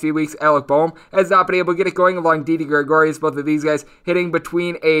the last few weeks. Alec Boehm has not been able to get it going along Didi Gregorius. Both of these guys hitting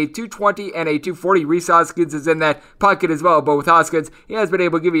between a 220 and a 240. Reese Hoskins is in that pocket as well, but with Hoskins, he has been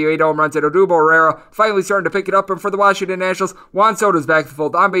able to give you 8 home runs. And Odubel Herrera finally starting to pick it up. And for the Washington Nationals, Juan Soto's back to the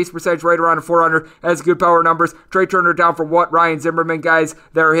fold. On-base percentage right around a 400, has good power numbers. Trey Turner down for what? Ryan Zimmerman, guys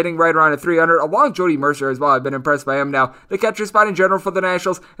that are hitting right around a 300, along Jody Mercer as well. I've been impressed by him now. The catcher spot in general for the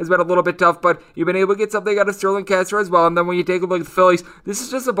Nationals has been a little bit tough, but you've been able to get something out of Sterling Castro as well. And then when you take a look at the Phillies, this is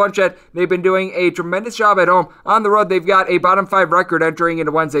just a bunch that they've been doing a tremendous job at home. On the road, they've got a bottom 5 record entering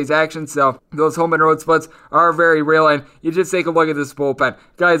into Wednesday's action, so those home and road splits are very real. And you just take a look at this bullpen.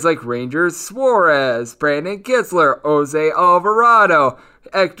 Guys like Rangers Suarez, Brandon Kitzler, Jose Alvarado,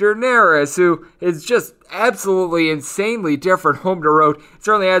 Hector Neris, who is just absolutely insanely different home to road. It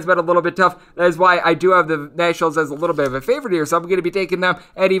certainly has been a little bit tough. That is why I do have the Nationals as a little bit of a favorite here, so I'm going to be taking them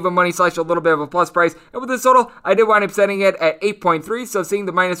at even money / a little bit of a plus price. And with this total, I did wind up setting it at 8.3, so seeing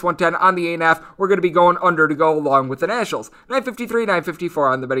the -110 on the 8.5, we're going to be going under to go along with the Nationals. 953, 954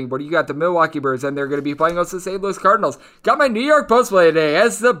 on the betting board. You got the Milwaukee Brewers, and they're going to be playing us the St. Louis Cardinals. Got my New York Post play today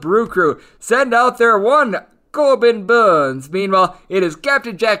as the Brew Crew send out their one Corbin Burns. Meanwhile, it is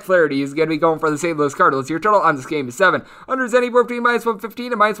Captain Jack Flaherty who's going to be going for the St. Louis Cardinals. Your total on this game is 7. Under is anywhere between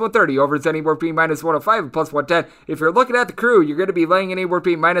 -115 and -130. Over is anywhere between -105 and +110. If you're looking at the crew, you're going to be laying anywhere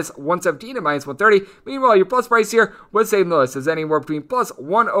between -117 and -130. Meanwhile, your plus price here with St. Louis is anywhere between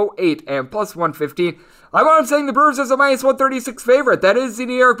 +108 and +115. I wound up saying the Brewers as a -136 favorite. That is the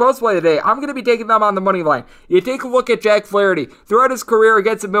New York Post play today. I'm going to be taking them on the money line. You take a look at Jack Flaherty. Throughout his career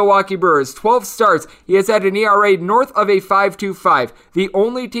against the Milwaukee Brewers, 12 starts. He has had an ERA north of a 5.25. The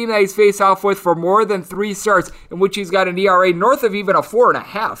only team that he's faced off with for more than 3 starts in which he's got an ERA north of even a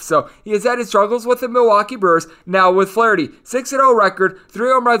 4.5. So he has had his struggles with the Milwaukee Brewers. Now with Flaherty, 6-0 record, 3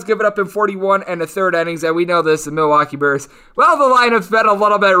 home runs given up in 41 and a third innings, and we know this, the Milwaukee Brewers. Well, the lineup's been a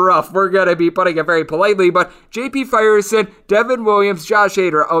little bit rough. We're going to be putting it very politely, but J.P. Peterson, Devin Williams, Josh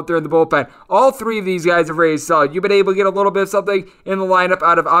Hader out there in the bullpen. All 3 of these guys are very solid. You've been able to get a little bit of something in the lineup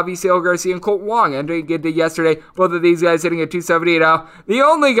out of Avi Sale Garcia and Colt Wong, and didn't get to yesterday. Both of these guys hitting at 270 now. The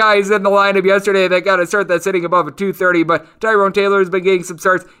only guys in the lineup yesterday that got a start that's hitting above a 230, but Tyrone Taylor has been getting some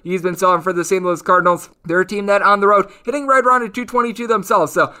starts. He's been solid for the St. Louis Cardinals. They're a team that on the road hitting right around at 222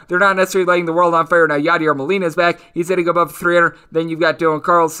 themselves, so they're not necessarily lighting the world on fire. Now Yadier Molina's back. He's hitting above 300. Then you've got Dylan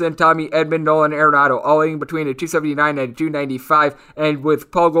Carlson, Tommy Edman, Nolan Arenado, all hitting between a 279 and a 295, and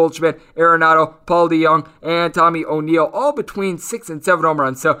with Paul Goldschmidt, Arenado, Paul DeYoung, and Tommy O'Neill, all between 6 and 7 home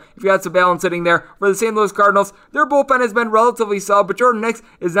runs. So you've got some balance sitting there for the St. Louis Cardinals. Their bullpen has been relatively solid, but Jordan Hicks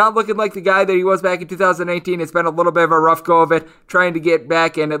is not looking like the guy that he was back in 2018. It's been a little bit of a rough go of it, trying to get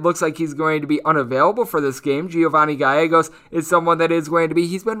back, and it looks like he's going to be unavailable for this game. Giovanni Gallegos is someone that is going to be.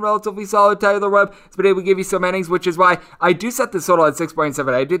 He's been relatively solid. Tyler Webb has been able to give you some innings, which is why I do set the total at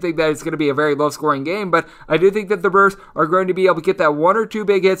 6.7. I do think that it's going to be a very low-scoring game, but I do think that the Brewers are going to be able to get that 1 or 2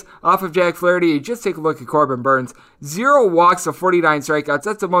 big hits off of Jack Flaherty. Just take a look at Corbin Burns. 0 walks to 49 strikeouts.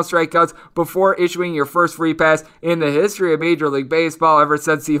 That's the most strikeouts before issuing your first free pass in the history of Major League Baseball ever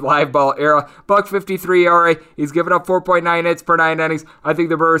since the live ball era. .53 ERA. He's given up 4.9 hits per 9 innings. I think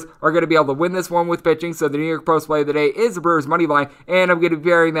the Brewers are going to be able to win this one with pitching, so the New York Post play of the day is the Brewers money line, and I'm going to be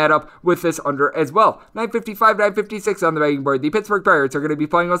pairing that up with this under as well. 955, 956 on the betting board. The Pittsburgh Pirates are going to be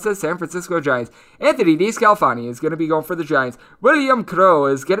playing with the San Francisco Giants. Anthony DeScalfani is going to be going for the Giants. William Crowe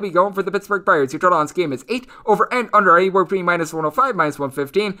is going to be going for the Pittsburgh Pirates. Your total on this game is 8 over and under, anywhere between -105,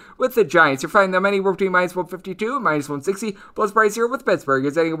 -115 with the Giants. You're finding them anywhere between -152 and -160. Plus price here with Pittsburgh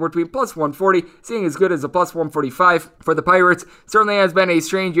is anywhere between +140, seeing as good as a +145 for the Pirates. Certainly has been a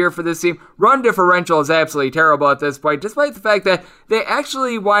strange year for this team. Run differential is absolutely terrible at this point, despite the fact that they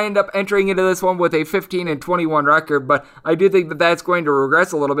actually wind up entering into this one with a 15-21 record, but I do think that that's going to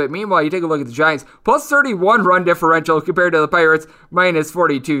regress a little bit. Meanwhile, you take a look at the Giants, +31 run differential compared to the Pirates,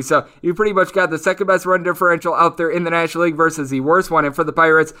 -42. So you pretty much got the second best run differential out there in the National League versus the worst one. And for the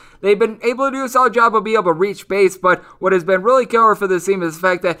Pirates, they've been able to do a solid job of being able to reach base, but what has been really killer for this team is the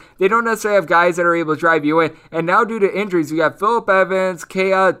fact that they don't necessarily have guys that are able to drive you in. And now due to injuries, we got Phillip Evans,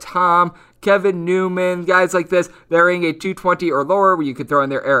 Kea, Tom, Kevin Newman, guys like this, they're hitting a 220 or lower, where you could throw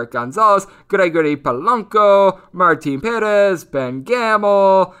in there Eric Gonzalez, Gregory Polanco, Martin Perez, Ben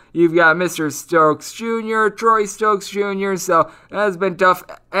Gamble. You've got Mr. Stokes Jr., Troy Stokes Jr., so that has been tough.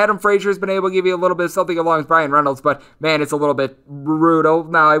 Adam Frazier's been able to give you a little bit of something along with Brian Reynolds, but man, it's a little bit brutal.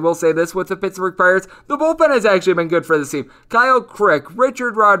 Now, I will say this with the Pittsburgh Pirates, the bullpen has actually been good for this team. Kyle Crick,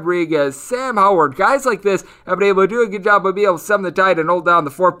 Richard Rodriguez, Sam Howard, guys like this have been able to do a good job of being able to stem the tide and hold down the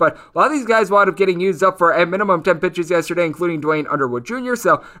fort, but a lot of these guys wound up getting used up for at minimum 10 pitches yesterday, including Dwayne Underwood Jr.,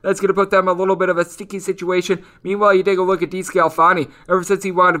 so that's going to put them in a little bit of a sticky situation. Meanwhile, you take a look at DeScalfani. Ever since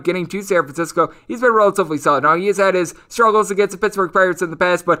he wound up getting to San Francisco, he's been relatively solid. Now, he has had his struggles against the Pittsburgh Pirates in the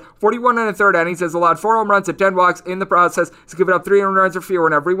past, but 41 and a third innings, has allowed 4 home runs and 10 walks in the process. He's given up 300 runs or fewer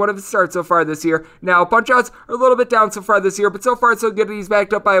in every one of his starts so far this year. Now, punch-outs are a little bit down so far this year, but so far so good. He's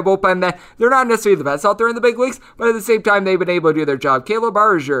backed up by a bullpen that they're not necessarily the best out there in the big leagues, but at the same time, they've been able to do their job. Caleb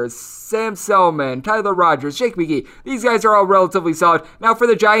Arger, Sam Selman, Tyler Rogers, Jake McGee. These guys are all relatively solid. Now, for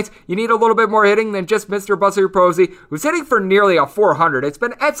the Giants, you need a little bit more hitting than just Mr. Buster Posey, who's hitting for nearly a 400. It's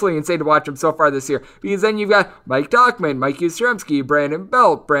been absolutely insane to watch him so far this year, because then you've got Mike Dockman, Mike Yastrzemski, Brandon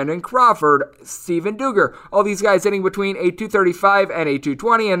Belt, Brandon Crawford, Steven Duger. All these guys hitting between a 235 and a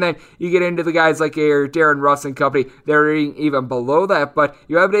 220, and then you get into the guys like Darren Russ and company. They're hitting even below that, but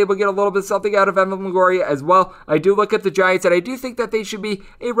you have been able to get a little bit of something out of Evan Longoria as well. I do look at the Giants, and I do think that they should be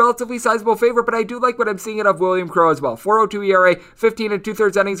a relatively sizable favorite, but I do like what I'm seeing out of William Crowe as well. 4.02 ERA, 15 and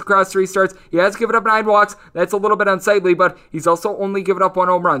 2/3 innings across 3 starts. He has given up 9 walks. That's a little bit unsightly, but he's also only given up 1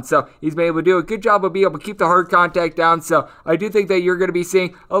 home run, so he's been able to do a good job of being able to keep the hard contact down. So I do think that you're going to be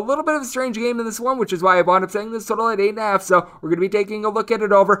seeing a little bit of a strange game in this one, which is why I wound up saying this total at 8.5. So we're going to be taking a look at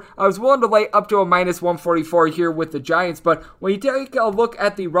it over. I was willing to lay up to a -144 here with the Giants, but when you take a look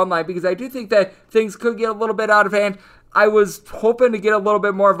at the run line, because I do think that things could get a little bit out of hand, I was hoping to get a little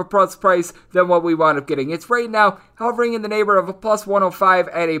bit more of a plus price than what we wound up getting. It's right now hovering in the neighborhood of a +105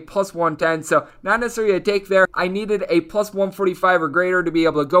 and a +110, so not necessarily a take there. I needed a +145 or greater to be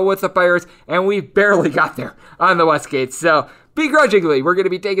able to go with the Pirates, and we barely got there on the Westgate. So begrudgingly, we're going to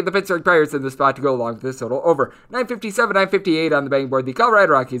be taking the Pittsburgh Pirates in the spot to go along with this total over 957, 958 on the betting board. The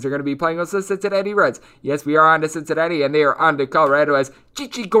Colorado Rockies are going to be playing with the Cincinnati Reds. Yes, we are on to Cincinnati, and they are on to Colorado as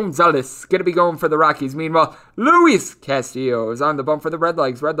Chichi Gonzalez going to be going for the Rockies. Meanwhile, Luis Castillo is on the bump for the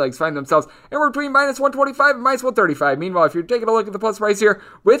Redlegs. Redlegs find themselves anywhere between minus 125 and minus 135. Meanwhile, if you're taking a look at the plus price here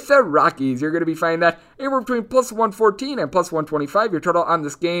with the Rockies, you're going to be finding that anywhere between plus 114 and plus 125. Your total on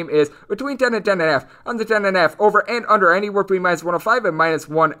this game is between 10 and 10.5. On the 10.5, over and under anywhere between minus 105 and minus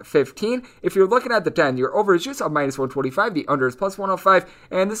 115. If you're looking at the 10, your over is just on minus 125. The under is plus 105.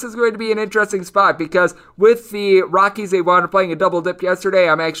 And this is going to be an interesting spot because with the Rockies, they wound up playing a double dip yesterday.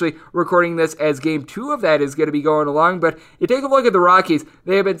 I'm actually recording this as game 2 of that is going to be going along. But you take a look at the Rockies,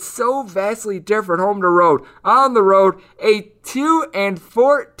 they have been so vastly different home to road. On the road, a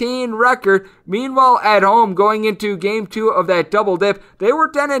 2-14 record. Meanwhile, at home, going into game 2 of that double dip, they were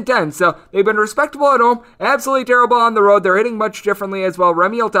 10-10. So they've been respectable at home, absolutely terrible on the road. They're hitting much differently as well.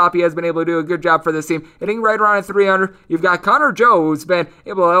 Remy Altapie has been able to do a good job for this team, hitting right around at 300. You've got Connor Joe, who's been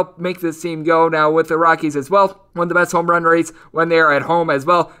able to help make this team go now with the Rockies as well. One of the best home run rates when they are at home as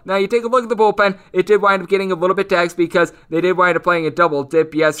well. Now, you take a look at the bullpen. It did wind up getting a little bit taxed because they did wind up playing a double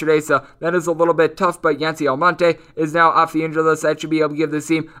dip yesterday, so that is a little bit tough, but Yancy Almonte is now off the injury list. That should be able to give this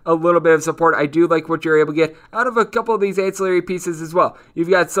team a little bit of support. I do like what you're able to get out of a couple of these ancillary pieces as well. You've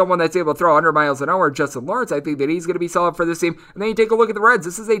got someone that's able to throw 100 miles an hour, Justin Lawrence. I think that he's going to be solid for this team. And then you take a look at the Reds.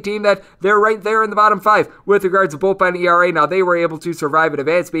 This is a team that they're right there in the bottom 5 with regards to bullpen ERA. Now, they were able to survive in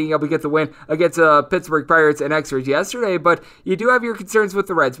advance, being able to get the win against Pittsburgh Pirates and extras yesterday, but you do have your concerns with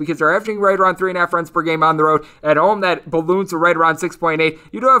the Reds because they're averaging right around 3.5 runs per game on the road. At home, that balloons to right around 6.8.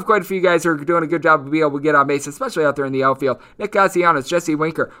 You do have quite a few guys who are doing a good job of being able to get on base, especially out there in the outfield. Nick Castellanos, Jesse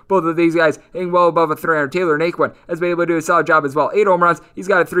Winker, both of these guys hitting well above a 300. Taylor Naquin has been able to do a solid job as well. 8 home runs. He's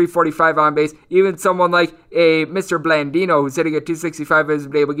got a 345 on base. Even someone like a Mr. Blandino, who's hitting at 265, has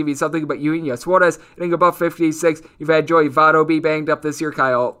been able to give you something, but Eugenio Suarez hitting above 56. You've had Joey Votto be banged up this year.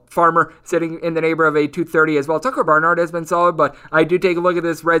 Kyle Farmer sitting in the neighborhood of a 230 as well. Tucker Barnard has been solid, but I do take a look at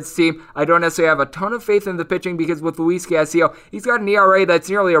this Reds team. I don't necessarily have a ton of faith in the pitching because with Luis Castillo, he's got an ERA that's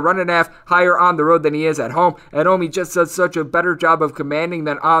nearly a 1.5 higher on the road than he is at home. At home, he just does such a better job of commanding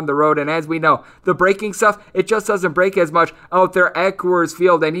than on the road, and as we know, the breaking stuff, it just doesn't break as much out there at Coors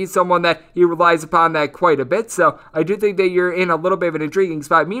Field, and he's someone that he relies upon that quite a bit, so I do think that you're in a little bit of an intriguing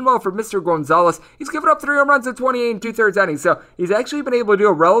spot. Meanwhile, for Mr. Gonzalez, he's given up 3 home runs in 28 and 2/3 innings, so he's actually been able to do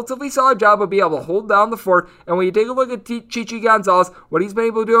a relatively solid job of being able to hold down the fort, and when you take a look at Chichi Gonzalez, what he's been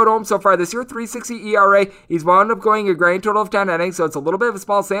able to do at home so far this year, 3.60 ERA, he's wound up going a grand total of 10 innings, so it's a little bit of a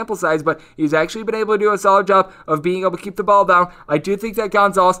small sample size, but he's actually been able to do a solid job of being able to keep the ball down. I do think that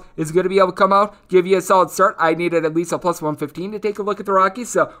Gonzalez is going to be able to come out, give you a solid start. I needed at least a plus 115 to take a look at the Rockies,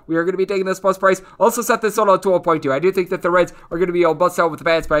 so we are going to be taking this plus price. Also set this total at 12.2. I do think that the Reds are going to be able to bust out with the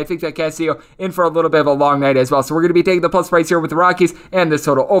bats, but I think that Castillo in for a little bit of a long night as well, so we're going to be taking the plus price here with the Rockies and this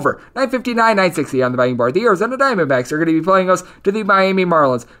total over 959, 960 on the betting board. The Arizona Diamondbacks are going to be playing us to the Miami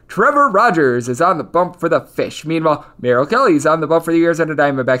Marlins. Trevor Rogers is on the bump for the Fish. Meanwhile, Merrill Kelly is on the bump for the Arizona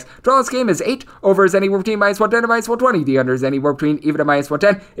Diamondbacks. Draw this game is 8. Over is anywhere between minus 110 and minus 120. The under is anywhere between even to minus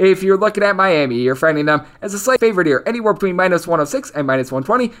 110. If you're looking at Miami, you're finding them as a slight favorite here, anywhere between minus 106 and minus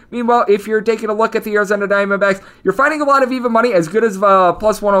 120. Meanwhile, if you're taking a look at the Arizona Diamondbacks, you're finding a lot of even money, as good as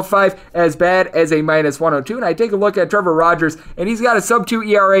plus 105, as bad as a minus 102. And I take a look at Trevor Rogers, and he's got a sub-2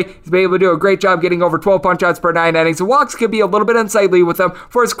 ERA. He's been able to do a great job getting over 12 punch-outs per 9 innings. The walks could be a little bit unsightly with him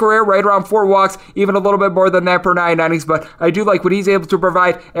for his career, right around 4 walks, even a little bit more than that per 9 innings, but I do like what he's able to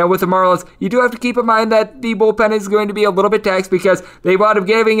provide. And with the Marlins, you do have to keep in mind that the bullpen is going to be a little bit taxed because they wound up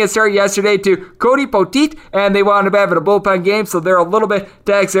giving a start yesterday to Cody Poteet, and they wound up having a bullpen game, so they're a little bit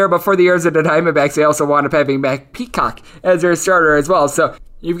taxed there. But for the Arizona Diamondbacks, they also wound up having Mac Peacock as their starter as well. So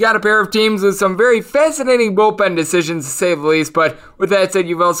you've got a pair of teams with some very fascinating bullpen decisions, to say the least, but with that said,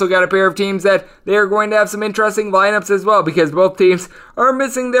 you've also got a pair of teams that they are going to have some interesting lineups as well, because both teams are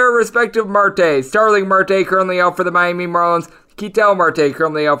missing their respective Marte. Starling Marte currently out for the Miami Marlins. Ketel Marte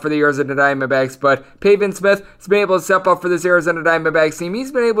currently out for the Arizona Diamondbacks, but Pavin Smith has been able to step up for this Arizona Diamondbacks team.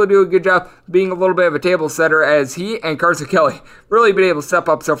 He's been able to do a good job being a little bit of a table setter, as he and Carson Kelly really been able to step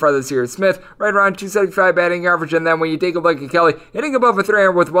up so far this year. Smith right around 275 batting average, and then when you take a look at Kelly, hitting above a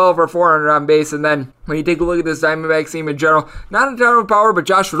 300 with well over 400 on base, and then when you take a look at this Diamondbacks team in general, not a ton of power, but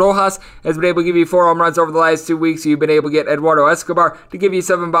Josh Rojas has been able to give you 4 home runs over the last 2 weeks. You've been able to get Eduardo Escobar to give you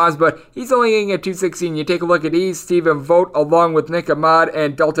 7 bombs, but he's only hitting at 216. You take a look at Stephen Vogt along along with Nick Ahmad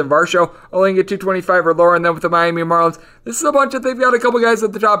and Dalton Varsho, only at 225 or lower. And then with the Miami Marlins, this is a bunch that they've got a couple guys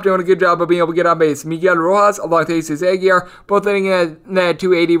at the top doing a good job of being able to get on base. Miguel Rojas along with Jesus Aguiar, both hitting in that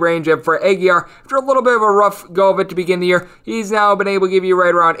 280 range. And for Aguiar, after a little bit of a rough go of it to begin the year, he's now been able to give you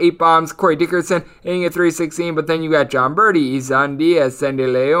right around 8 bombs. Corey Dickerson hitting at 316, but then you got John Birdie, Isan Diaz, Sandy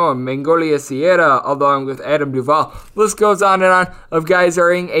Leon, Mengolia Sierra, along with Adam Duvall. List goes on and on of guys that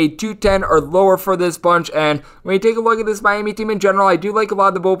are hitting a 210 or lower for this bunch. And when you take a look at this Miami team in general, I do like a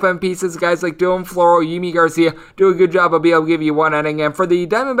lot of the bullpen pieces. Guys like Dylan Floro, Yimi Garcia do a good job of being able to give you one inning. And for the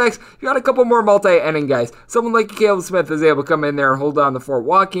Diamondbacks, you got a couple more multi-inning guys. Someone like Caleb Smith is able to come in there and hold on the fort.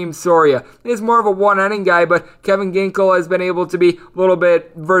 Joaquin Soria is more of a one-inning guy, but Kevin Ginkel has been able to be a little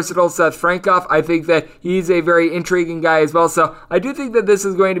bit versatile. Seth Frankoff, I think that he's a very intriguing guy as well. So I do think that this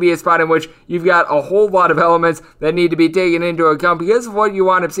is going to be a spot in which you've got a whole lot of elements that need to be taken into account because of what you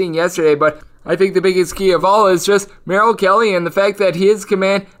wound up seeing yesterday. But I think the biggest key of all is just Merrill Kelly and the fact that his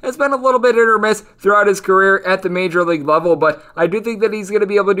command has been a little bit hit or miss throughout his career at the major league level, but I do think that he's going to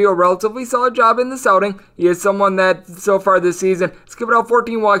be able to do a relatively solid job in this outing. He is someone that so far this season has given out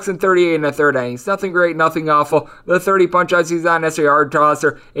 14 walks and 38 in the third inning. It's nothing great, nothing awful. The 30 punch-outs, he's not necessarily a hard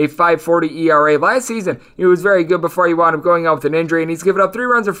tosser, a 5.40 ERA. Last season, he was very good before he wound up going out with an injury, and he's given up 3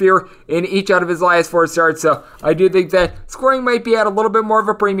 runs or fewer in each out of his last 4 starts, so I do think that scoring might be at a little bit more of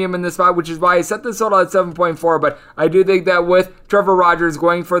a premium in this spot, which is why I set this total at 7.4, but I do think that with Trevor Rogers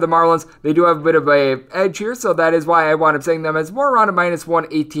going for the Marlins, they do have a bit of an edge here, so that is why I wound up saying them as more around a minus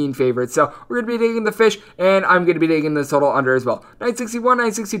 118 favorite. So we're going to be taking the fish, and I'm going to be taking this total under as well. 961,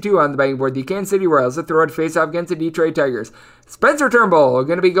 962 on the betting board. The Kansas City Royals at the road face-off against the Detroit Tigers. Spencer Turnbull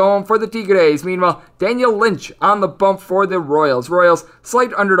going to be going for the Tigres. Meanwhile, Daniel Lynch on the bump for the Royals. Royals,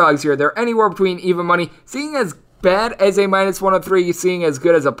 slight underdogs here. They're anywhere between even money, seeing as bad as a minus 103, seeing as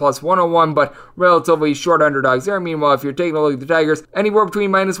good as a plus 101, but relatively short underdogs there. Meanwhile, if you're taking a look at the Tigers, anywhere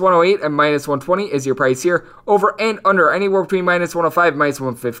between minus 108 and minus 120 is your price here. Over and under, anywhere between minus 105 and minus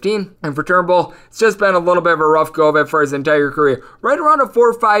 115. And for Turnbull, it's just been a little bit of a rough go of it for his entire career. Right around a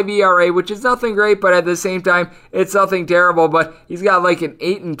 4.5 ERA, which is nothing great, but at the same time, it's nothing terrible. But he's got like an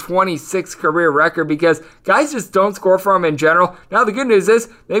 8-26 career record because guys just don't score for him in general. Now, the good news is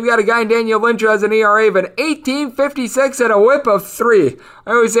they've got a guy in Daniel Lynch who has an ERA of an 18.56 and a whip of 3.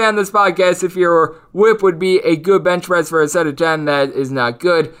 I always say on this podcast, if your whip would be a good bench press for a set of 10, that is not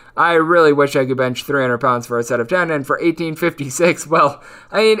good. I really wish I could bench 300 pounds for a set of 10, and for 18.56, well,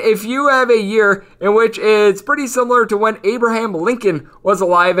 I mean, if you have a year in which it's pretty similar to when Abraham Lincoln was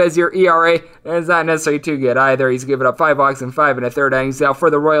alive as your ERA, and it's not necessarily too good either. He's given up 5 walks and 5 in a third innings. Now, for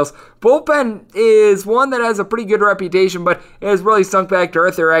the Royals, bullpen is one that has a pretty good reputation, but it has really sunk back to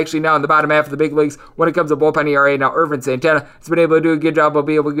earth. They're actually now in the bottom half of the big leagues when it comes to bullpen ERA. Now, Irvin Santana has been able to do a good job of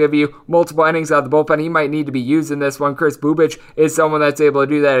being able to give you multiple innings out of the bullpen. He might need to be used in this one. Chris Bubich is someone that's able to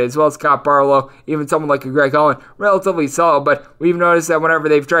do that, as well as Scott Barlow, even someone like a Greg Holland, relatively solid, but we've noticed that whenever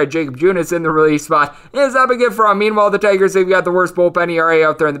they've tried Jacob Junis in the relief spot, it's not been good for him. Meanwhile, the Tigers, they've got the worst bullpen ERA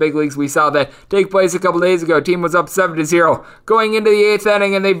out there in the big leagues. We saw that take place a couple days ago. Team was up 7-0 going into the 8th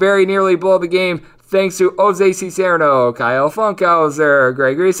inning, and they very nearly blow the game thanks to Jose Cicerno, Kyle Funkhauser,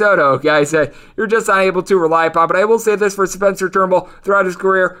 Gregory Soto, guys that you're just not able to rely upon. But I will say this for Spencer Turnbull throughout his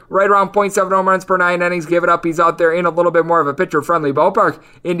career, right around 0.7 home runs per 9 innings. Give it up. He's out there in a little bit more of a pitcher-friendly ballpark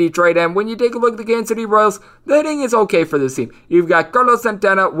in Detroit. And when you take a look at the Kansas City Royals, the hitting is okay for this team. You've got Carlos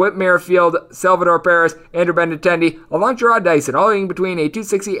Santana, Whit Merrifield, Salvador Perez, Andrew Benintendi, along Gerard Dyson, all hitting between a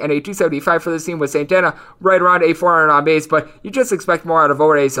 260 and a 275 for this team, with Santana right around a 400 on base. But you just expect more out of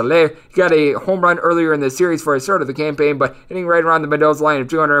Jorge Soler. He got a home run earlier in the series for a start of the campaign, but hitting right around the Mendoza line of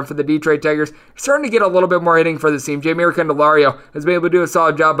 200. And for the Detroit Tigers, starting to get a little bit more hitting for this team. Jeimer Candelario has been able to do a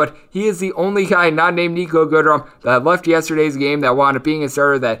solid job, but he is the only guy not named Nico Goodrum that left yesterday's game that wound up being a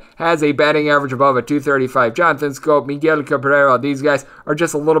starter that has a batting average above a 235. Jonathan Scope, Miguel Cabrera, these guys are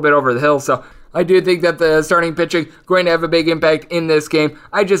just a little bit over the hill, so I do think that the starting pitching going to have a big impact in this game.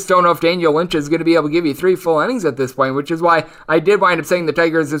 I just don't know if Daniel Lynch is going to be able to give you 3 full innings at this point, which is why I did wind up saying the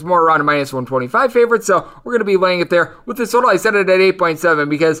Tigers is more around a minus 125 favorite, so we're going to be laying it there. With this total, I set it at 8.7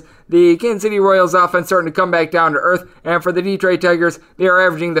 because the Kansas City Royals offense starting to come back down to earth, and for the Detroit Tigers, they are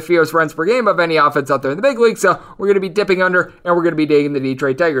averaging the fewest runs per game of any offense out there in the big league, so we're going to be dipping under, and we're going to be taking the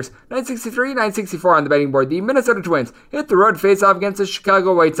Detroit Tigers. 963, 964 on the betting board. The Minnesota Twins hit the road face-off against the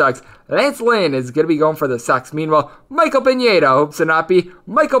Chicago White Sox. Lance Lynn is going to be going for the Sox. Meanwhile, Michael Pineda hopes to not be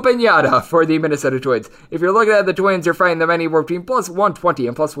Michael Pineda for the Minnesota Twins. If you're looking at the Twins, you're finding them anywhere between plus 120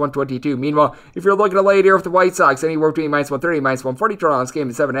 and plus 122. Meanwhile, if you're looking to lay it here with the White Sox, anywhere between minus 130, minus 140, total on this game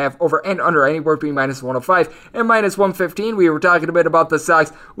is 7.5, over and under anywhere between minus 105 and minus 115. We were talking a bit about the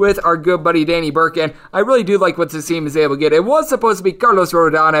Sox with our good buddy Danny Burke, and I really do like what this team is able to get. It was supposed to be Carlos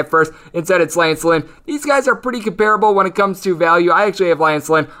Rodon at first, instead it's Lance Lynn. These guys are pretty comparable when it comes to value. I actually have Lance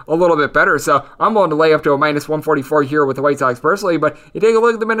Lynn a little bit better, so I'm willing to lay up to a minus 144 here with the White Sox personally, but you take a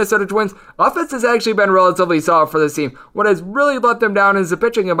look at the Minnesota Twins, offense has actually been relatively solid for this team. What has really let them down is the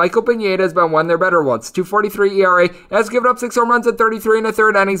pitching, and Michael Pineda has been one of their better ones. 2.43 ERA, has given up 6 home runs in 33 and a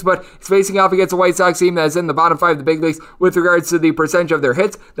third innings, but he's facing off against a White Sox team that is in the bottom 5 of the big leagues with regards to the percentage of their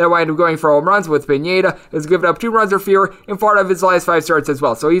hits that wind up going for home runs, with Pineda has given up 2 runs or fewer in 4 of his last 5 starts as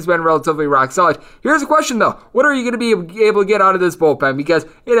well, so he's been relatively rock solid. Here's a question though, what are you going to be able to get out of this bullpen, because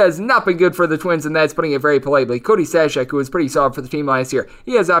it has not been good for the Twins, and that's putting it very politely. Cody Stashak, who was pretty solid for the team last year,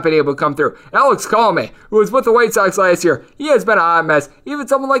 he has not been able to come through. Alex Colome, who was with the White Sox last year, he has been a hot mess. Even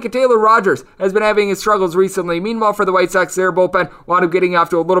someone like a Taylor Rogers has been having his struggles recently. Meanwhile, for the White Sox, their bullpen wound up getting off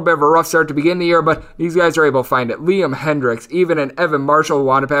to a little bit of a rough start to begin the year, but these guys are able to find it. Liam Hendricks, even an Evan Marshall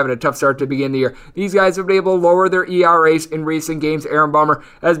wound up having a tough start to begin the year. These guys have been able to lower their ERAs in recent games. Aaron Bummer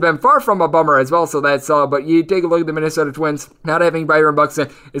has been far from a bummer as well, so that's solid. But you take a look at the Minnesota Twins, not having Byron Buxton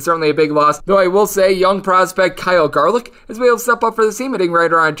is certainly a big loss. Though I will say, young prospect Kyle Garlick has been able to step up for the team, hitting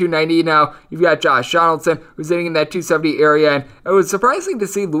right around 290. Now, you've got Josh Donaldson, who's hitting in that 270 area, and it was surprising to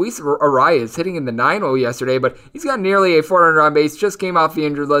see Luis Arias hitting in the 9-0 yesterday, but he's got nearly a 400 on base, just came off the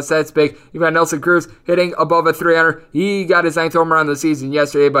injured list. That's big. You've got Nelson Cruz hitting above a 300. He got his 9th home run of the season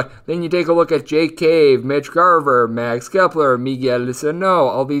yesterday, but then you take a look at Jake Cave, Mitch Garver, Max Kepler, Miguel Sano,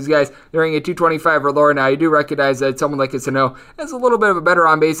 all these guys, they're hitting at 225 or lower. Now, you do recognize that someone like Sano has a little bit of a better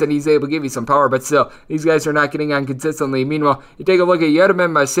on base, and he's able to give you some power, but still, these guys are not getting on consistently. Meanwhile, you take a look at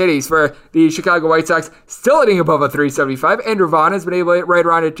Yediman Mercedes for the Chicago White Sox, still hitting above a 375. Andrew Vaughn has been able to hit right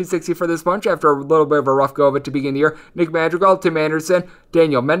around a 260 for this bunch after a little bit of a rough go of it to begin the year. Nick Madrigal, Tim Anderson,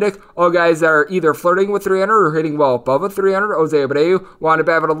 Daniel Mendick, all guys that are either flirting with 300 or hitting well above a 300. Jose Abreu wound up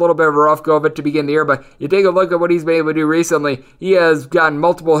having a little bit of a rough go of it to begin the year, but you take a look at what he's been able to do recently. He has gotten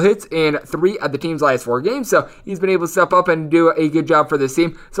multiple hits in 3 of the team's last 4 games, so he's been able to step up and do a good job for this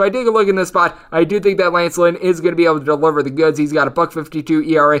team. So I take a look in this spot. I do think that Lance Lynn is going to be able to deliver the goods. He's got a .52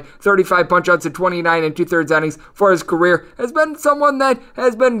 ERA, 35 punch-outs in 29 and 2/3 innings for his career. Has been someone that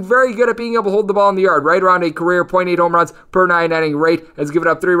has been very good at being able to hold the ball in the yard, right around a career .8 home runs per 9 inning rate. Has given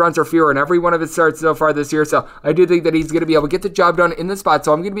up 3 runs or fewer in every one of his starts so far this year. So I do think that he's going to be able to get the job done in this spot.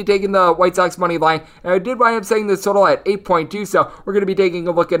 So I'm going to be taking the White Sox money line, and I did wind up saying this total at 8.2. So we're going to be taking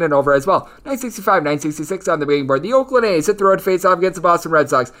a look at it over as well. 965, 966 on the betting board. The Oakland A's hit the road face off against the Boston Red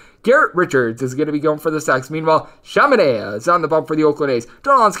Sox. Garrett Richards is going to be going for the Sox. Meanwhile, Chaminade is on the bump for the Oakland A's.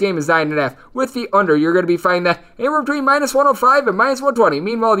 Total on this game is 9.5. With the under, you're going to be finding that anywhere between minus 105 and minus 120.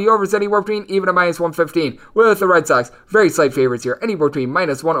 Meanwhile, the over is anywhere between even a minus 115. With the Red Sox, very slight favorites here, anywhere between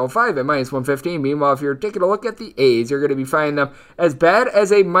minus 105 and minus 115. Meanwhile, if you're taking a look at the A's, you're going to be finding them as bad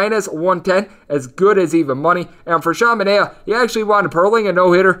as a minus 110, as good as even money. And for Chaminade, he actually wound up hurling a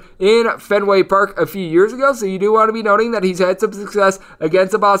no-hitter in Fenway Park a few years ago, so you do want to be noting that he's had some success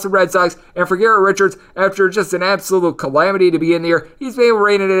against the Boston Red Sox. And for Garrett Richards, after just an absolute calamity to begin the year, he's been able to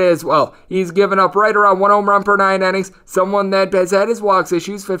rein it in as well. He's given up right around 1 home run per 9 innings, someone that has had his walks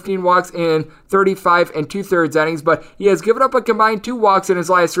issues, 15 walks in 35 and 2/3 innings, but he has given up a combined 2 walks in his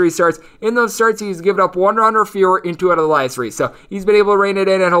last 3 starts. In those starts, he's given up 1 run or fewer in 2 out of the last 3, so he's been able to rein it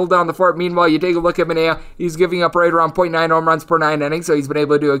in and hold down the fort. Meanwhile, you take a look at Manea, he's giving up right around 0.9 home runs per 9 innings, so he's been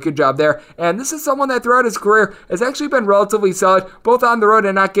able to do a good job there. And this is someone that throughout his career has actually been relatively solid, both on the road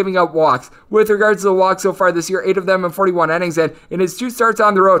and not giving up walks. With regards to the walks so far this year, 8 of them in 41 innings, and in his 2 starts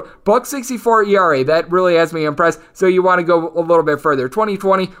on the road, .64 ERA. That really has me impressed, so you want to go a little bit further.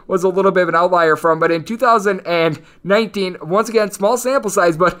 2020 was a little bit of an outlier for him, but in 2019, once again, small sample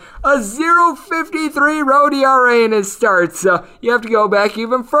size, but a 0.53 road ERA in his starts, so you have to go back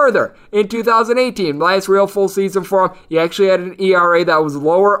even further. In 2018, last real full season for him, he actually had an ERA that was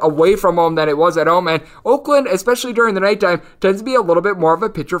lower away from home than it was at home, and Oakland, especially during the nighttime, tends to be a little bit more of a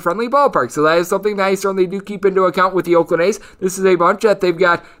pitcher-friendly ballpark, so that is something that I certainly do keep into account with the Oakland A's. This is a bunch that they've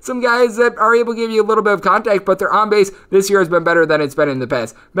got some guys that are able to give you a little bit of contact, but their on-base this year has been better than it's been in the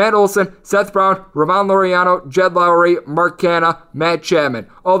past. Matt Olson, Seth Brown, Ramon Laureano, Jed Lowry, Mark Canha, Matt Chapman.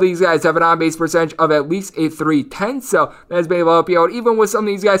 All these guys have an on-base percentage of at least a 310, so that's been able to help you out, even with some of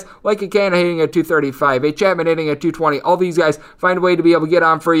these guys like a Canha hitting at 235, a Chapman hitting at 220. All these guys find a way to be able to get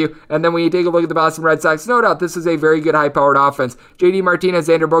on for you, and then when you take a look at the Boston Red Sox, no doubt this is a very good high-powered offense. JD Martinez,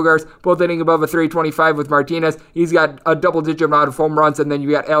 Xander Bogaerts, both hitting above a 325 with Martinez. He's got a double-digit amount of home runs, and then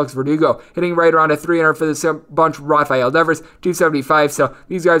you got Alex Verdugo hitting right around a 300 for this bunch. Rafael Devers, 275, so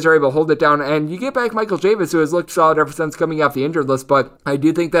these guys are able to hold it down, and you get back Michael Chavis, who has looked solid ever since coming off the injured list, but I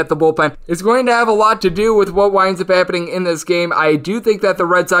do think that the bullpen is going to have a lot to do with what winds up happening in this game. I do think that the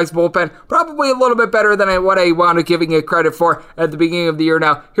Red Sox bullpen probably a little bit better than what I wound up giving it credit for at the beginning of the year.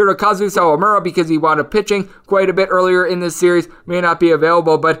 Now, Hirokazu Sawamura, because he wound up pitching quite a bit earlier in this series, may not be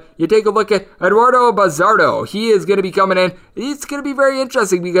available, but you take a look at Eduardo Bazardo. He is going to be coming in. It's going to be very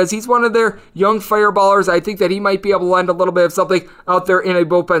interesting because he's one of their young fireballers. I think that he might be able to lend a little bit of something out there in a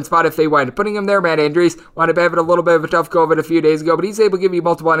bullpen spot if they wind up putting him there. Matt Andrews wound up having a little bit of a tough go of it a few days ago, but he's able to give you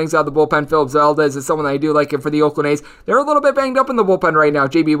multiple innings out of the bullpen. Philip Valdez is someone that I do like him for the Oakland A's. They're a little bit banged up in the bullpen right now.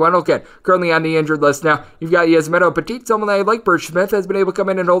 JB Wendelken currently on the injured list. Now, you've got Yasmero Petit, someone that I like. Bert Smith has been able to come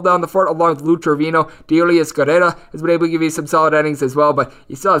in and hold down the fort along with Lou Trevino. Deolius Carrera has been able to give you some solid innings as well, but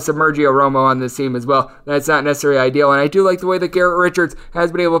you still have Sergio Romo on this team as well. That's not necessarily ideal, and I do like the way that Garrett Richards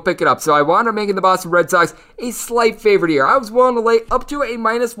has been able to pick it up. So I wound up making the Boston Red Sox a slight favorite here. I was willing to lay up to a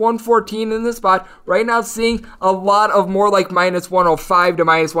minus 114 in this spot. Right now, seeing a lot of more like minus 105 to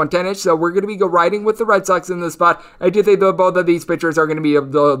minus 110-ish, so we're going to be riding with the Red Sox in this spot. I do think that both of these pitchers are going to be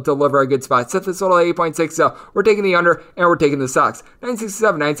able to deliver a good spot. Set this total at 8.6, so we're taking the under, and we're taking the Sox.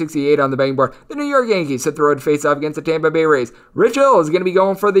 967, 968 on the betting board. The New York Yankees hit the road to face off against the Tampa Bay Rays. Rich Hill is going to be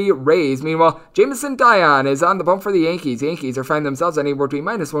going for the Rays. Meanwhile, Jameson Taillon is on the bump for the Yankees. Yankees are finding themselves anywhere between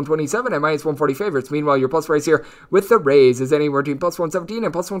minus 127 and minus 140 favorites. Meanwhile, your plus price here with the Rays is anywhere between plus 117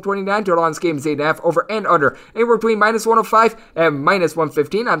 and plus 129. Total on this game is 8.5 over and under. Anywhere between minus 105 and minus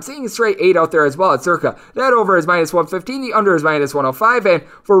 115. I'm seeing a straight 8 out there as well at circa. That over is minus 115. The under is minus 105. And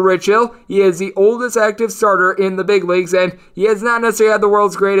for Rich Hill, he is the oldest active starter in the big leagues, and he has not necessarily had the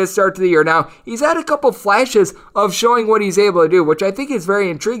world's greatest start to the year. Now, he's had a couple flashes of showing what he's able to do, which I think is very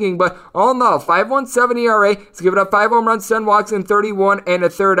intriguing, but all in all, 5.17 ERA. He's given up 5 home runs, 10 walks in 31 and a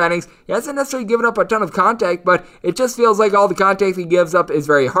third innings. He hasn't necessarily given up a ton of contact, but it just feels like all the contact he gives up is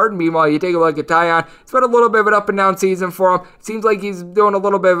very hard. Meanwhile, you take a look at Taillon. It's been a little bit of an up and down season for him. It seems like he's doing a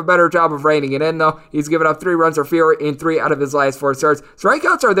little bit of a better job of reining it in, though. He's given up 3 runs or fewer in 3 out of his last 4 starts.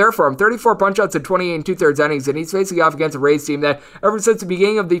 Strikeouts are there for him. 34 punch-outs in 28 and 2/3 innings, and he's facing off against a Rays team that, ever since the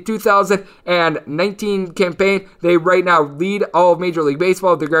beginning of the 2019 campaign, they right now lead all of Major League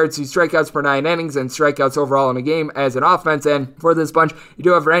Baseball with regards to strikeouts per 9 innings and strikeouts overall in a game as an offense. And for this bunch, you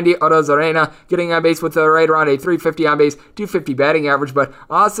do have Randy Arozarena getting on base with right around a 350 on base, 250 batting average, but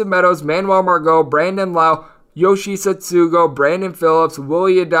Austin Meadows, Manuel Margot, Brandon Lau, Yoshi Satsugo, Brandon Phillips,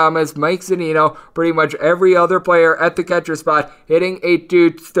 Willie Adames, Mike Zunino, pretty much every other player at the catcher spot hitting a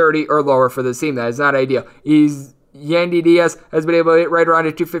 230 or lower for this team. That is not ideal. Yandy Diaz has been able to hit right around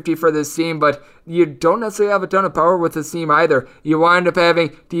a 250 for this team, but you don't necessarily have a ton of power with this team either. You wind up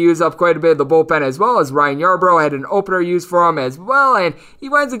having to use up quite a bit of the bullpen as well, as Ryan Yarbrough had an opener used for him as well, and he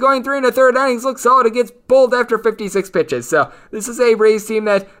winds up going 3 1/3 innings, looks solid, it gets pulled after 56 pitches. So this is a Rays team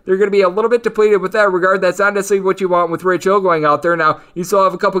that they're going to be a little bit depleted with that regard. That's not necessarily what you want with Rich Hill going out there. Now, you still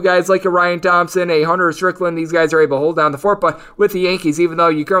have a couple guys like a Ryan Thompson, a Hunter Strickland. These guys are able to hold down the fort, but with the Yankees, even though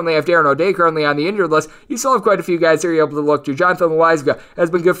you currently have Darren O'Day currently on the injured list, you still have quite a few guys that you're able to look to. Jonathan Loaizaga has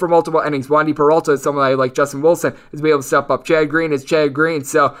been good for multiple innings. Wandy Peralta is someone I like. Justin Wilson has been able to step up. Chad Green is Chad Green,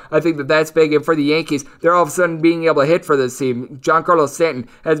 so I think that that's big. And for the Yankees, they're all of a sudden being able to hit for this team. Giancarlo Stanton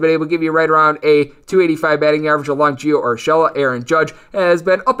has been able to give you right around a 285 batting average along Gio Urshela. Aaron Judge has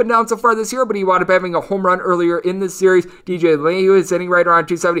been up and down so far this year, but he wound up having a home run earlier in this series. DJ LeMahieu is sitting right around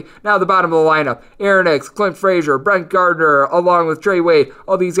 270. Now the bottom of the lineup, Aaron Hicks, Clint Frazier, Brent Gardner, along with Trey Wade.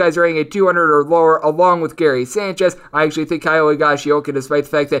 All these guys are hitting a 200 or lower, along with Gary Sanchez. I actually think Kyle Higashioka, despite the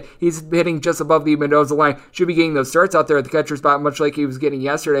fact that he's hitting just above the Mendoza line, should be getting those starts out there at the catcher spot, much like he was getting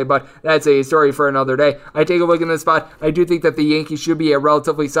yesterday, but that's a story for another day. I take a look in this spot. I do think that the Yankees should be a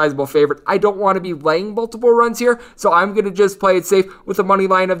relatively sizable favorite. I don't want to be laying multiple runs here, so I'm going to just play it safe with the money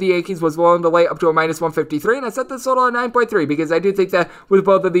line of the Yankees. Was willing to lay up to a minus 153, and I set this total at 9.3 because I do think that with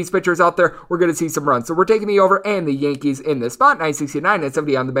both of these pitchers out there, we're going to see some runs. So we're taking the over and the Yankees in this spot. 969,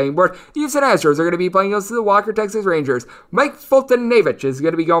 970 on the betting board. The Houston Astros are going to be playing against the Walker, Texas Rangers. Mike Fulton-Navich is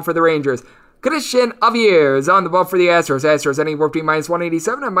going to be going for the Rangers. Christian Javier is on the bump for the Astros. Astros anywhere between minus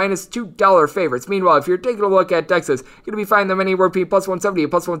 187 and minus $2 favorites. Meanwhile, if you're taking a look at Texas, you're going to be finding them anywhere between plus 170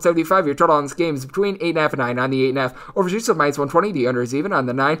 and plus 175. Your total on this game is between 8.5 and 9 on the 8.5. Over juice of minus 120. The under is even on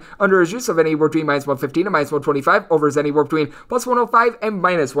the 9. Under is juice of anywhere between minus 115 and minus 125. Over is anywhere between plus 105 and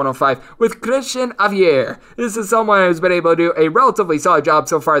minus 105. With Christian Javier, this is someone who's been able to do a relatively solid job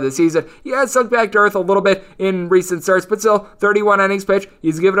so far this season. He has sunk back to earth a little bit in recent starts, but still 31 innings pitched.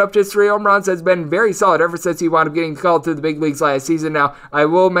 He's given up just 3 home runs has been very solid ever since he wound up getting called to the big leagues last season. Now, I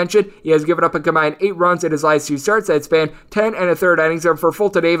will mention he has given up a combined 8 runs in his last 2 starts that span 10 and a third innings. And for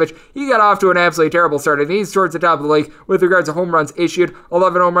Fultonavich, he got off to an absolutely terrible start, and he's towards the top of the league with regards to home runs issued,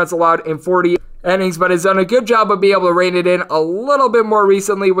 11 home runs allowed in 40 innings, but has done a good job of being able to rein it in a little bit more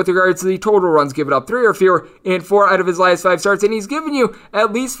recently with regards to the total runs given up, 3 or fewer in 4 out of his last 5 starts, and he's given you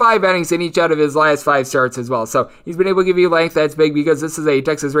at least 5 innings in each out of his last 5 starts as well. So he's been able to give you length. That's big because this is a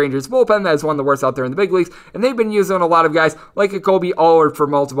Texas Rangers bullpen that is one of the worst out there in the big leagues, and they've been using a lot of guys like a Kobe Allard for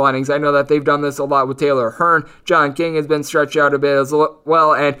multiple innings. I know that they've done this a lot with Taylor Hearn. John King has been stretched out a bit as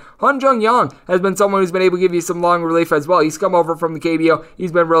well, and Han Jung Yang has been someone who's been able to give you some long relief as well. He's come over from the KBO.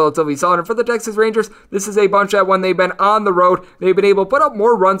 He's been relatively solid, and for the Texas Rangers, this is a bunch that when they've been on the road, they've been able to put up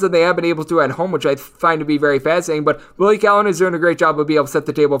more runs than they have been able to at home, which I find to be very fascinating. But Willie Callan is doing a great job of being able to set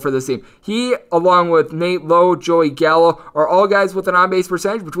the table for this team. He, along with Nate Lowe, Joey Gallo, are all guys with an on-base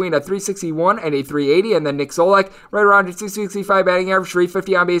percentage between a 361 and a 380, and then Nick Solak, right around a 265 batting average,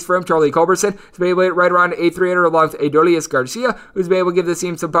 350 on base for him. Charlie Culberson has been able to hit right around a 300 along with Adolis Garcia, who's been able to give this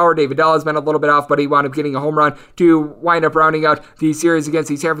team some power. David Dahl has been a little bit off, but he wound up getting a home run to wind up rounding out the series against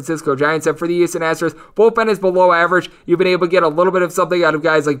the San Francisco Giants. And for the Houston Astros, bullpen is below average. You've been able to get a little bit of something out of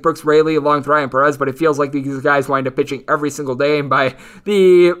guys like Brooks Raley along with Ryan Perez, but it feels like these guys wind up pitching every single day, and by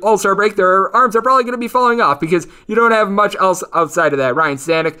the All-Star break, their arms are probably going to be falling off because you don't have much else outside of that. Ryan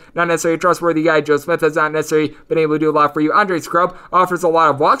Stanek, not necessarily a trustworthy guy. Joe Smith has not necessarily been able to do a lot for you. Andre Scrub offers a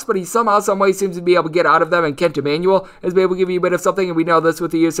lot of walks, but he somehow, someway seems to be able to get out of them, and Kent Emanuel has been able to give you a bit of something, and we know this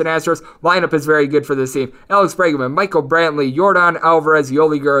with the Houston Astros. Lineup is very good for this team. Alex Bregman, Michael Brantley, Jordan Alvarez,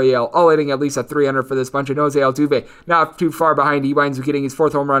 Yoli Gurriel, all hitting at least a 300 for this bunch, and Jose Altuve not too far behind. He winds up getting his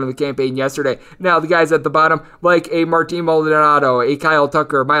 4th home run of the campaign yesterday. Now, the guys at the bottom, like a Martin Maldonado, a Kyle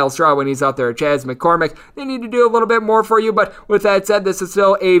Tucker, Miles Straw when he's out there, Chaz McCormick, they need to do a little bit more for you, but with that said, this is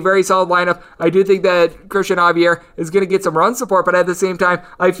still a very solid lineup. I do think that Christian Javier is going to get some run support, but at the same time,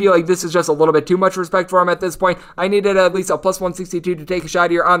 I feel like this is just a little bit too much respect for him at this point. I needed at least a plus 162 to take a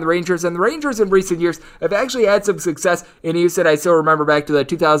shot here on the Rangers, and the Rangers in recent years have actually had some success in Houston. I still remember back to the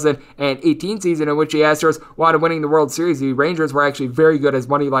 2018 season in which the Astros wound up winning the World Series. The Rangers were actually very good as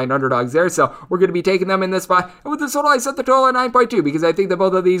money line underdogs there, so we're going to be taking them in this spot. And with the total, I set the total at 9.2 because I think that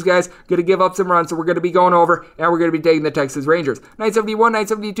both of these guys are going to give up some runs, so we're going to be going over, and we're going to be taking the Texas Rangers. 971,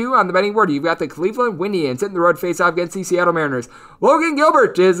 972 on the betting board. You've got the Cleveland Indians hitting the road face-off against the Seattle Mariners. Logan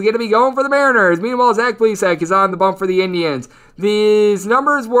Gilbert is going to be going for the Mariners. Meanwhile, Zach Plesac is on the bump for the Indians. These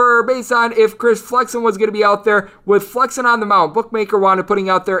numbers were based on if Chris Flexen was going to be out there. With Flexen on the mound, bookmaker wanted putting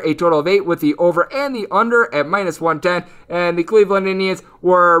out there a total of 8 with the over and the under at minus 110, and the Cleveland Indians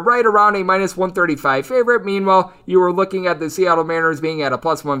were right around a minus 135 favorite. Meanwhile, you were looking at the Seattle Mariners being at a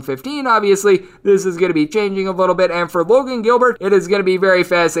plus 115. Obviously, this is going to be changing a little bit, and for Logan Gilbert, it is going to be very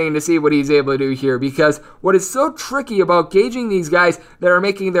fascinating to see what he's able to do here, because what is so tricky about gauging these guys that are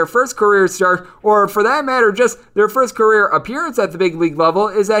making their first career start, or for that matter, just their first career appearance at the big league level,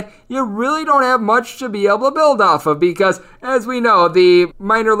 is that you really don't have much to be able to build off of, because as we know, the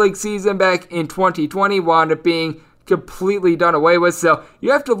minor league season back in 2020 wound up being completely done away with. So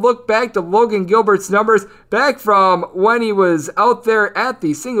you have to look back to Logan Gilbert's numbers back from when he was out there at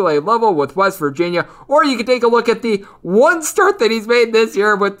the single A level with West Virginia, or you can take a look at the one start that he's made this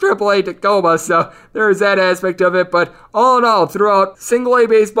year with AAA Tacoma. So there's that aspect of it. But all in all, throughout single A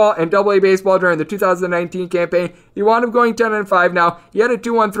baseball and double A baseball during the 2019 campaign, he wound up going 10-5. Now, he had a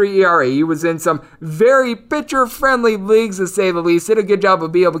 2.13 ERA. He was in some very pitcher-friendly leagues, to say the least. Did a good job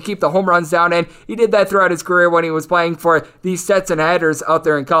of being able to keep the home runs down, and he did that throughout his career when he was playing for the Stetson Hatters out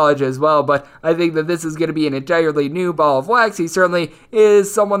there in college as well. But I think that this is going to be an entirely new ball of wax. He certainly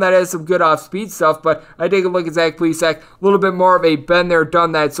is someone that has some good off-speed stuff, but I take a look at Zach Plesac, a little bit more of a been-there,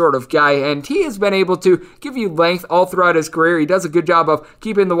 done-that sort of guy, and he has been able to give you length all throughout his career. He does a good job of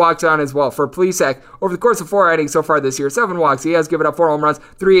keeping the walks on as well. For Plesac, over the course of 4 innings so far this year, 7 walks. He has given up 4 home runs,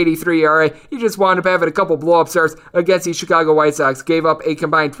 3.83 ERA. He just wound up having a couple blow-up starts against the Chicago White Sox. Gave up a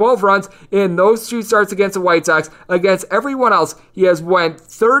combined 12 runs in those 2 starts against the White Sox. Against everyone else, he has went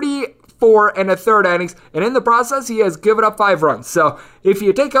 34 and a third innings, and in the process, he has given up 5 runs. So if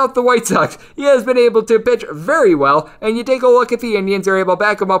you take out the White Sox, he has been able to pitch very well, and you take a look at the Indians, they're able to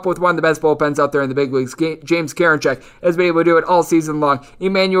back him up with one of the best bullpens out there in the big leagues. James Karinchak has been able to do it all season long.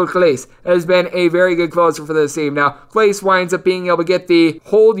 Emmanuel Clase has been a very good closer for this team. Now, Clase winds up being able to get the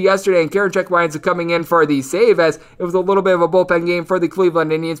hold yesterday, and Karinchak winds up coming in for the save, as it was a little bit of a bullpen game for the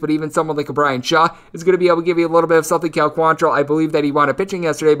Cleveland Indians, but even someone like a Brian Shaw is going to be able to give you a little bit of something. Cal Quantrill, I believe that he wound up pitching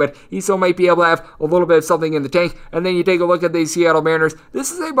yesterday, but he's still might be able to have a little bit of something in the tank. And then you take a look at the Seattle Mariners. This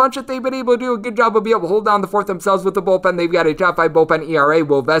is a bunch that they've been able to do a good job of being able to hold down the fort themselves with the bullpen. They've got a top 5 bullpen ERA.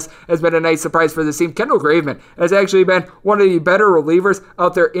 Will Vest has been a nice surprise for this team. Kendall Graveman has actually been one of the better relievers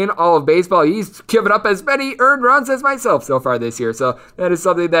out there in all of baseball. He's given up as many earned runs as myself so far this year. So that is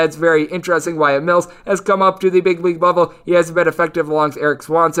something that's very interesting. Wyatt Mills has come up to the big league level. He hasn't been effective along with Eric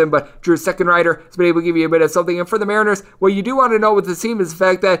Swanson, but Drew Seckenrider has been able to give you a bit of something. And for the Mariners, what you do want to know with this team is the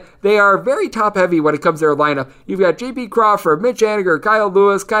fact that they are very top heavy when it comes to their lineup. You've got J.P. Crawford, Mitch Haniger, Kyle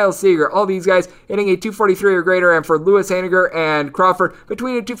Lewis, Kyle Seager, all these guys hitting a 243 or greater, and for Lewis, Haniger, and Crawford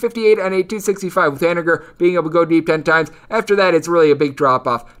between a 258 and a 265, with Haniger being able to go deep 10 times. After that, it's really a big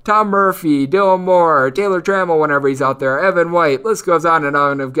drop-off. Tom Murphy, Dylan Moore, Taylor Trammell whenever he's out there, Evan White, list goes on and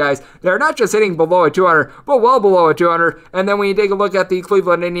on of guys that are not just hitting below a 200, but well below a 200. And then when you take a look at the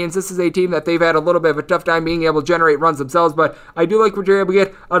Cleveland Indians, this is a team that they've had a little bit of a tough time being able to generate runs themselves, but I do like what you're able to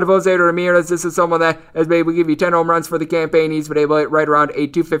get out of Jose Ramirez. This is someone that has been able to give you 10 home runs for the campaign. He's been able to hit right around a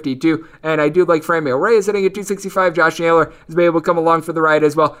 252, and I do like Franmil Reyes hitting at 265. Josh Naylor has been able to come along for the ride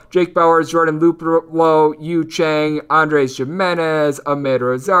as well. Jake Bowers, Jordan Luplow, Yu Chang, Andres Jimenez, Ahmed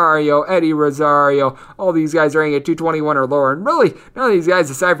Rosario, Eddie Rosario, all these guys are hitting at 221 or lower, and really none of these guys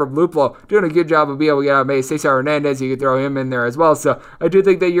aside from Luplow doing a good job of being able to get out of base. Cesar Hernandez, you could throw him in there as well, so I do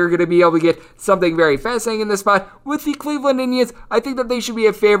think that you're going to be able to get something very fascinating in this spot. With the Cleveland Indians, I think that they should be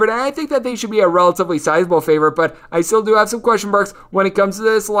a favorite, and I think that they should be a relatively sizable favorite, but I still do have some question marks when it comes to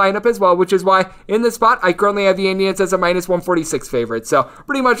this lineup as well, which is why in this spot I currently have the Indians as a minus 146 favorite. So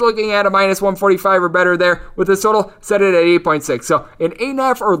pretty much looking at a minus 145 or better there, with this total set it at 8.6. So an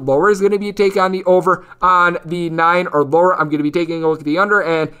 8.5 or lower is going to be a take on the over. On the 9 or lower, I'm going to be taking a look at the under,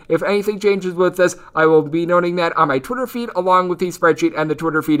 and if anything changes with this, I will be noting that on my Twitter feed along with the spreadsheet, and the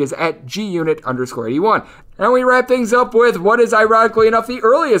Twitter feed is at gunit_81. And we wrap things up with what is ironically enough the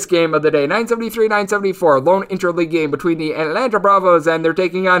earliest game of the day, 973-974, lone interleague game between the Atlanta Bravos, and they're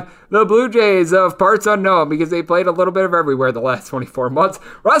taking on the Blue Jays of parts unknown because they played a little bit of everywhere the last 24 months.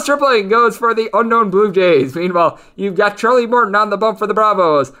 Ross Stripling goes for the unknown Blue Jays. Meanwhile, you've got Charlie Morton on the bump for the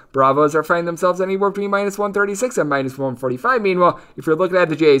Bravos. Bravos are finding themselves anywhere between minus 136 and minus 145. Meanwhile, if you're looking at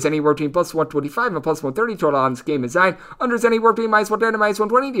the Jays, anywhere between plus 125 and plus 130 total on this game is 9. Unders anywhere between minus 110 and minus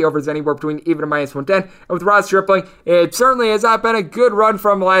 120. The overs anywhere between even and minus 110. And with Ross Stripling, it certainly has not been a good run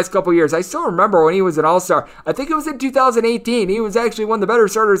from the last couple years. I still remember when he was an All-Star. I think it was in 2018. He was actually one of the better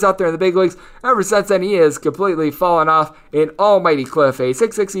starters out there in the big leagues. Ever since then, he has completely fallen off an almighty cliff. A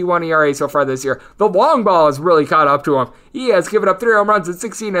 6.61 ERA so far this year. The long ball has really caught up to him. He has given up 3 home runs in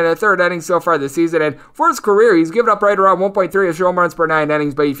 16 and a third innings so far this season, and for his career, he's given up right around 1.3 home runs per 9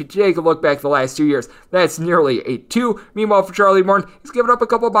 innings, but if you take a look back the last 2 years, that's nearly a 2. Meanwhile, for Charlie Morton, he's given up a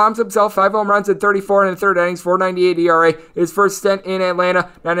couple bombs himself, 5 home runs in 34 and a third innings, 4.98 ERA. His first stint in Atlanta,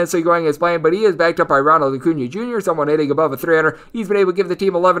 not necessarily going as planned, but he is backed up by Ronald Acuna Jr., someone hitting above a 300. He's been able to give the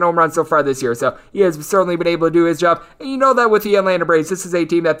team 11 home runs so far this year, so he has certainly been able to do his job, and you know that with the Atlanta Braves, this is a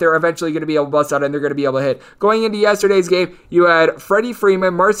team that they're eventually going to be able to bust out, and they're going to be able to hit. Going into yesterday's game, you had Freddie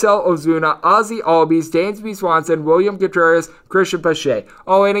Freeman, Marcell Ozuna, Ozzie Albies, Dansby Swanson, William Contreras, Christian Pache,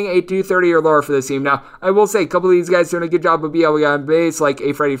 all hitting a 230 or lower for this team. Now, I will say a couple of these guys doing a good job of being able to get on base, like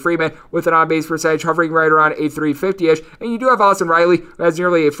a Freddie Freeman with an on-base percentage hovering right around a 350-ish, and you do have Austin Riley, who has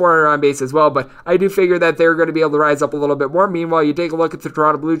nearly a 400 on base as well, but I do figure that they're going to be able to rise up a little bit more. Meanwhile, you take a look at the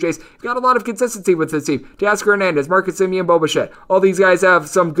Toronto Blue Jays, you've got a lot of consistency with this team. Teoscar Hernandez, Marcus Semien, Bo Bichette, all these guys have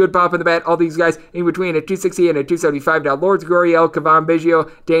some good pop in the bat, all these guys in between a 260 and a 275. Now, Lourdes Gurriel, Cavan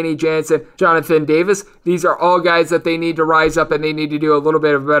Biggio, Danny Jansen, Jonathan Davis, these are all guys that they need to rise up and they need to do a little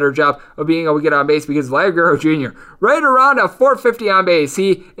bit of a better job of being able to get on base, because Vlad Guerrero Jr., right around a 450 on base,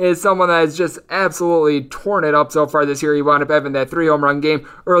 he is someone that has just absolutely torn it up so far this year. He wound up having that 3 home run game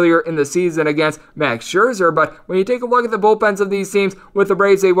earlier in the season against Max Scherzer, but when you take a look at the bullpens of these teams, with the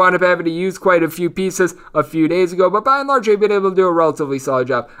Braves, they wound up having to use quite a few pieces a few days ago, but by and large, they've been able to do a relatively solid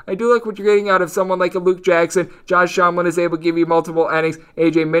job. I do like what you're getting out of someone like a Luke Jackson. Josh Shamlin is able to give you multiple innings.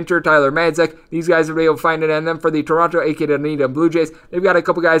 AJ Minter, Tyler Madzek, these guys are able to find it in them. For the Toronto A.K.A. Blue Jays, they've got a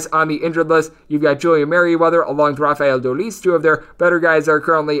couple guys on the injured list. You've got Julian Merriweather along with Rafael Dolis. 2 of their better guys are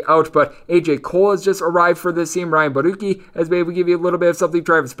currently out, but AJ Cole has just arrived for this team. Ryan Baruki has been able to give you a little bit of something.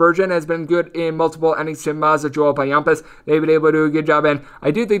 Travis Spurgeon has been good in multiple innings. Tim Mazza, Joel Payampas, they've been able to do a good job, and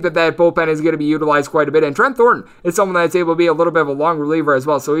I do think that that bullpen is going to be utilized quite a bit, and Trent Thornton is someone that's able to be a little bit of a long reliever as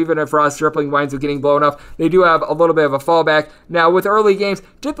well, so even if Ross Stripling winds up getting blown up, they do have a little bit of a fallback. Now, with early games,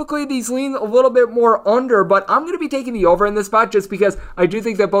 typically these lean a little bit more under, but I'm going to be taking the over in this spot just because I do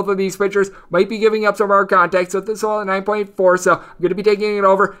think that both of these pitchers might be giving up some hard contact. So this all at 9.4, so I'm going to be taking it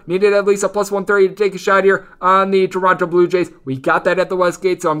over. Needed at least a plus 130 to take a shot here on the Toronto Blue Jays. We got that at the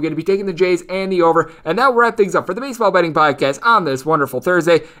Westgate, so I'm going to be taking the Jays and the over. And that will wrap things up for the Baseball Betting Podcast on this wonderful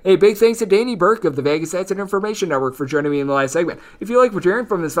Thursday. A big thanks to Danny Burke of the Vegas Stats and Information Network for joining me in the last segment. If you like what you're hearing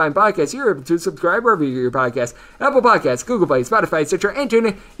from this fine podcast, you're able to subscribe wherever you get your podcast. Apple Podcasts, Google Play, Spotify, Stitcher, and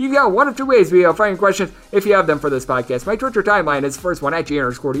TuneIn. You've got one of two ways we find questions if you have them for this podcast. My Twitter timeline is the first one at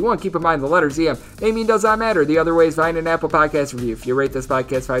G_41. Keep in mind the letters EM. Naming does not matter. The other way is find an Apple Podcast review. If you rate this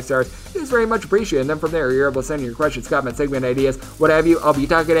podcast 5 stars, it is very much appreciated. And then from there, you're able to send your questions, comments, segment ideas, what have you. I'll be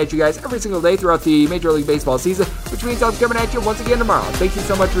talking at you guys every single day throughout the Major League Baseball season, which means I'll be coming at you once again tomorrow. Thank you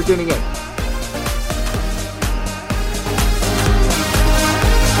so much for tuning in.